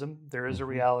realism. There is a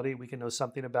reality. We can know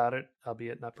something about it,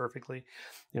 albeit not perfectly.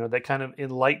 That kind of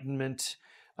Enlightenment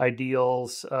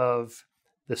ideals of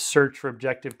the search for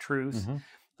objective truth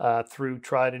through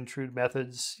tried and true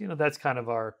methods. That's kind of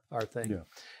our thing.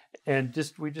 And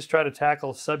we just try to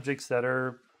tackle subjects that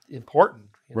are important.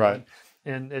 Right.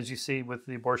 And as you see with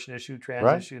the abortion issue,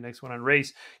 trans issue, next one on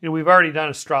race, we've already done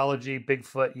astrology,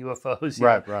 Bigfoot, UFOs.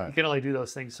 You can only do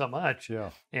those things so much. Yeah.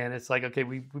 And it's like, okay,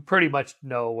 we pretty much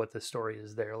know what the story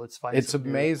is there. Let's find. It's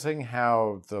amazing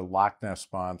how the Loch Ness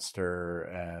Monster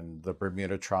and the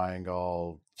Bermuda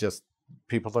Triangle, just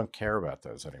people don't care about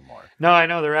those anymore. No, I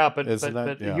know they're out, but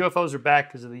UFOs are back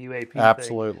because of the UAP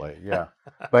Absolutely, thing. Yeah.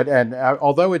 But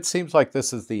although it seems like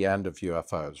this is the end of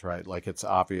UFOs, right? Like it's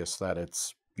obvious that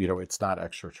it's not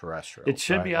extraterrestrial. It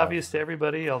should be obvious to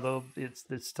everybody, although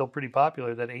it's still pretty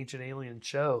popular. That Ancient Alien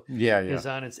show is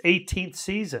on its 18th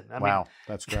season. Wow,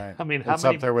 that's great. I mean, it's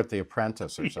up there with The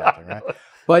Apprentice or something, right?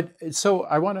 But so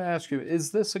I want to ask you,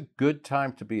 is this a good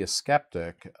time to be a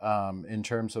skeptic in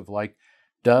terms of like,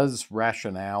 does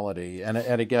rationality, and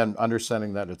again,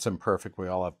 understanding that it's imperfect, we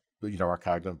all have, our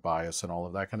cognitive bias and all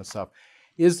of that kind of stuff.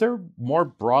 Is there, more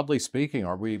broadly speaking,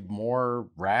 are we more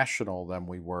rational than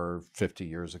we were 50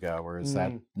 years ago, or is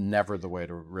that never the way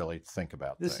to really think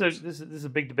about things? This is a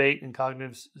big debate in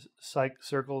cognitive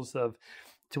circles of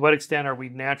to what extent are we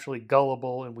naturally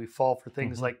gullible and we fall for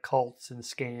things like cults and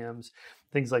scams,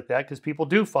 things like that, because people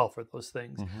do fall for those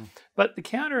things. But the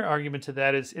counter argument to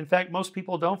that is, in fact, most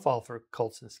people don't fall for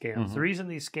cults and scams. The reason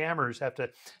these scammers have to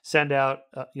send out,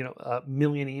 a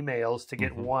million emails to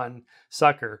get one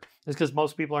sucker is because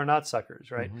most people are not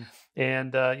suckers, right?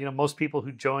 And, most people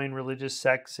who join religious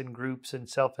sects and groups and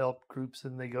self-help groups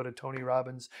and they go to Tony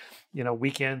Robbins,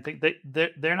 weekend,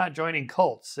 they're not joining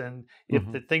cults. And if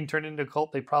the thing turned into a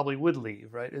cult, they probably would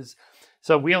leave, right?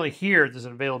 So we only hear, there's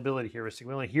an availability heuristic.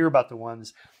 We only hear about the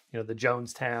ones, the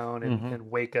Jonestown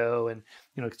and Waco and,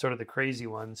 sort of the crazy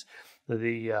ones,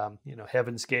 the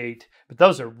Heaven's Gate. But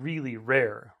those are really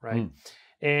rare, right?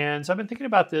 And so I've been thinking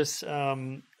about this.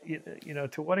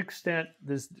 to what extent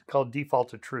this is called default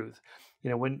to truth.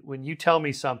 When you tell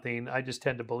me something, I just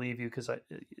tend to believe you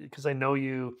because I know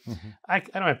you. I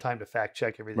don't have time to fact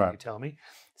check everything you tell me.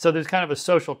 So there's kind of a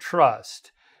social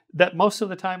trust that most of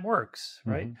the time works,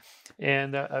 right?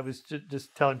 And I was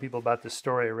just telling people about this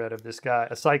story I read of this guy,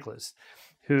 a cyclist,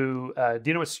 who, do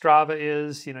you know what Strava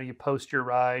is? You post your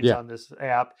rides on this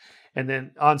app. And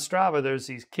then on Strava, there's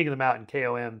these King of the Mountain,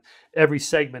 KOM. Every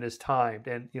segment is timed.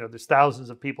 And, there's thousands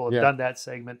of people have done that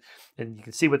segment. And you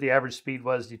can see what the average speed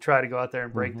was. You try to go out there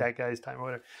and break that guy's time or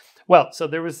whatever. Well, so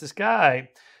there was this guy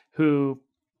who,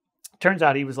 turns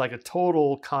out he was like a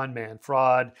total con man,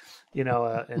 fraud,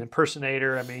 an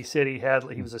impersonator. I mean, he said he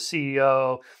was a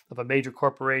CEO of a major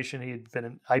corporation. He had been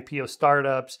in IPO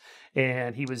startups,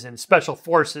 and he was in special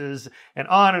forces, and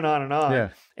on and on and on. Yeah.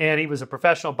 And he was a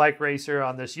professional bike racer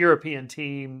on this European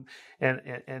team.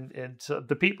 And so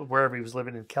the people, wherever he was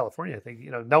living in California, I think,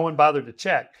 no one bothered to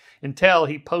check until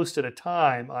he posted a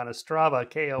time on a Strava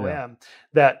KOM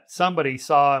that somebody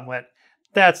saw and went,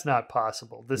 that's not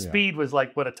possible. The speed was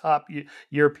like what a top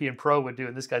European pro would do.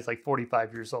 And this guy's like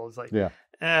 45 years old. It's like, wait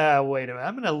a minute.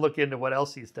 I'm going to look into what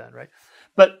else he's done, right?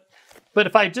 But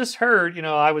if I just heard,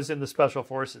 I was in the special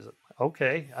forces,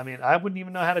 okay. I mean, I wouldn't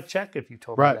even know how to check if you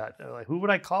told me that. Like, who would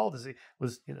I call?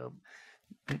 Was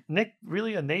Nick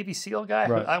really a Navy SEAL guy?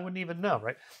 Right. I wouldn't even know,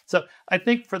 right? So I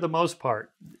think for the most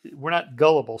part, we're not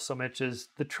gullible so much as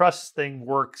the trust thing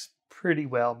works pretty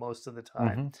well most of the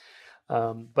time.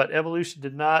 But evolution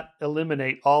did not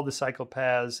eliminate all the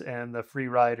psychopaths and the free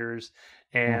riders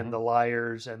and the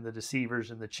liars and the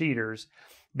deceivers and the cheaters,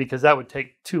 because that would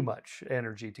take too much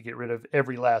energy to get rid of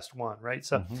every last one, right?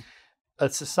 So a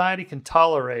society can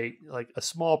tolerate like a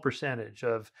small percentage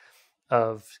of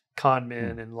con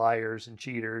men and liars and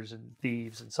cheaters and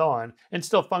thieves and so on, and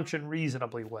still function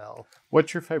reasonably well.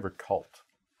 What's your favorite cult?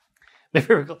 My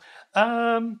favorite cult?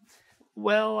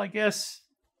 Well, I guess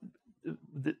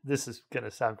this is going to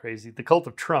sound crazy. The cult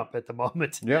of Trump at the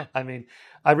moment. Yeah. I mean,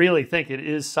 I really think it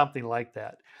is something like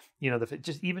that.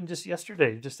 Just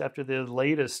yesterday, just after the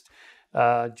latest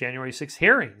January 6th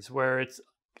hearings, where it's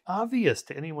obvious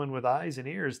to anyone with eyes and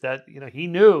ears that, he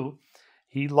knew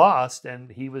he lost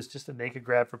and he was just a naked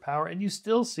grab for power. And you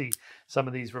still see some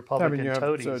of these Republican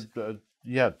toadies.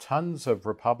 Tons of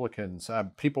Republicans,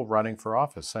 people running for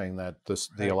office saying that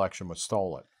the election was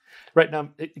stolen. Right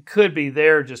now, it could be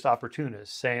they're just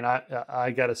opportunists saying,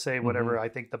 I got to say whatever I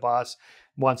think the boss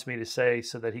wants me to say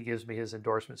so that he gives me his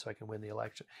endorsement so I can win the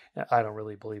election. I don't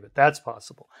really believe it. That's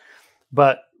possible.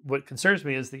 But what concerns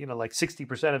me is that, like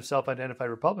 60% of self-identified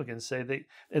Republicans say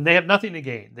they have nothing to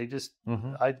gain. They just,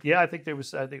 I think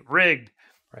rigged,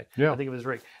 right? Yeah. I think it was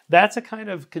rigged. That's a kind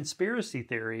of conspiracy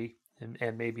theory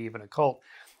and maybe even a cult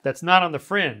that's not on the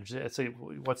fringe.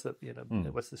 What's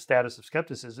the status of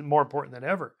skepticism? More important than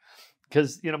ever,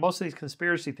 because most of these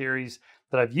conspiracy theories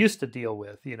that I've used to deal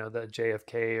with, the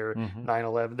JFK or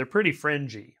 9/11, they're pretty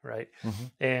fringy, right?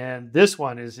 And this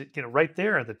one is right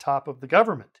there at the top of the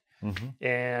government.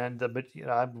 And but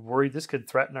I'm worried this could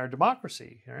threaten our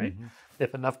democracy. Right?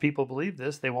 If enough people believe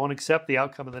this, they won't accept the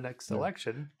outcome of the next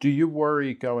election. Do you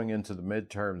worry going into the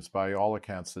midterms? By all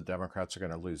accounts, the Democrats are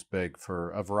going to lose big for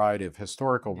a variety of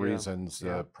historical reasons.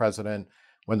 The president,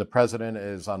 when the president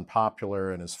is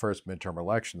unpopular in his first midterm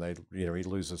election, he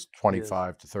loses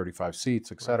 25 to 35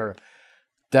 seats, et cetera. Right.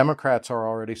 Democrats are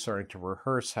already starting to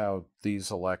rehearse how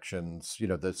these elections,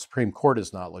 the Supreme Court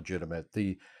is not legitimate.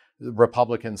 The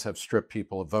Republicans have stripped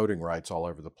people of voting rights all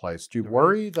over the place. Do you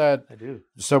worry that? I do.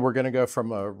 So we're going to go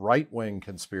from a right-wing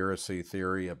conspiracy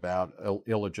theory about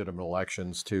illegitimate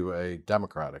elections to a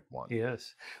Democratic one.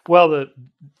 Yes. Well, the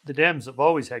Dems have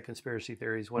always had conspiracy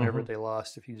theories whenever they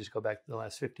lost, if you just go back to the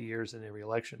last 50 years in every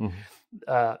election.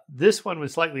 This one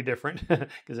was slightly different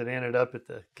because it ended up at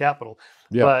the Capitol.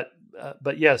 Yeah.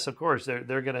 But yes, of course,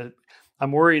 they're going to.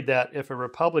 I'm worried that if a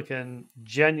Republican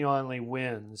genuinely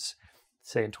wins,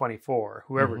 say in 24,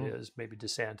 whoever it is, maybe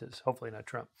DeSantis, hopefully not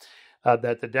Trump,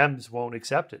 that the Dems won't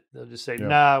accept it. They'll just say,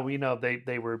 nah, we know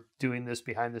they were doing this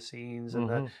behind the scenes and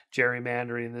the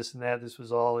gerrymandering and this and that. This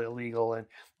was all illegal.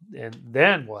 And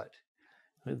then what?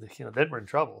 Then we're in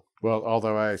trouble. Well,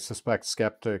 although I suspect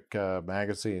Skeptic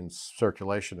magazine's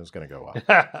circulation is going to go up.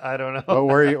 I don't know.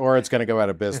 Or it's going to go out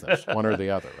of business, one or the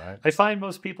other, right? I find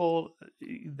most people,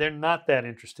 they're not that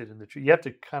interested in the truth. You have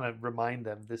to kind of remind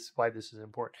them why this is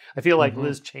important. I feel like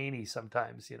Liz Cheney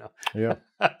sometimes,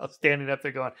 standing up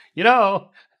there going,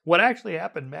 what actually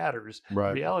happened matters.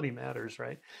 Right. Reality matters,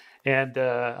 right? And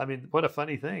what a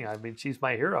funny thing. I mean, she's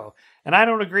my hero. And I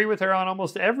don't agree with her on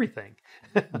almost everything.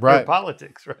 Right. Her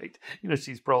politics, right?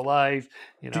 She's pro-life.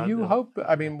 Do you hope,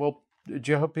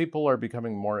 do you hope people are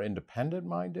becoming more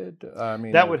independent-minded? I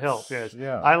mean, that would help. Yes.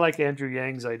 Yeah. I like Andrew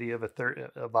Yang's idea of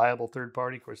a viable third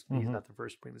party. Of course, he's not the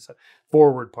first to bring this up.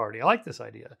 Forward party. I like this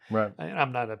idea. Right.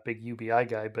 I'm not a big UBI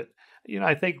guy, but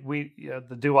I think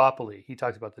the duopoly. He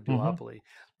talks about the duopoly.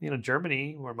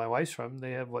 Germany, where my wife's from,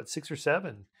 they have 6 or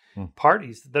 7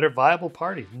 parties that are viable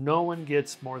parties. No one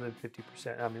gets more than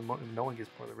 50%. I mean, no one gets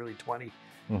more than really 20,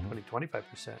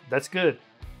 25%. That's good.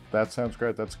 That sounds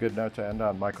great. That's a good note to end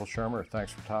on. Michael Shermer,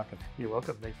 thanks for talking. You're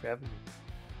welcome. Thanks for having me.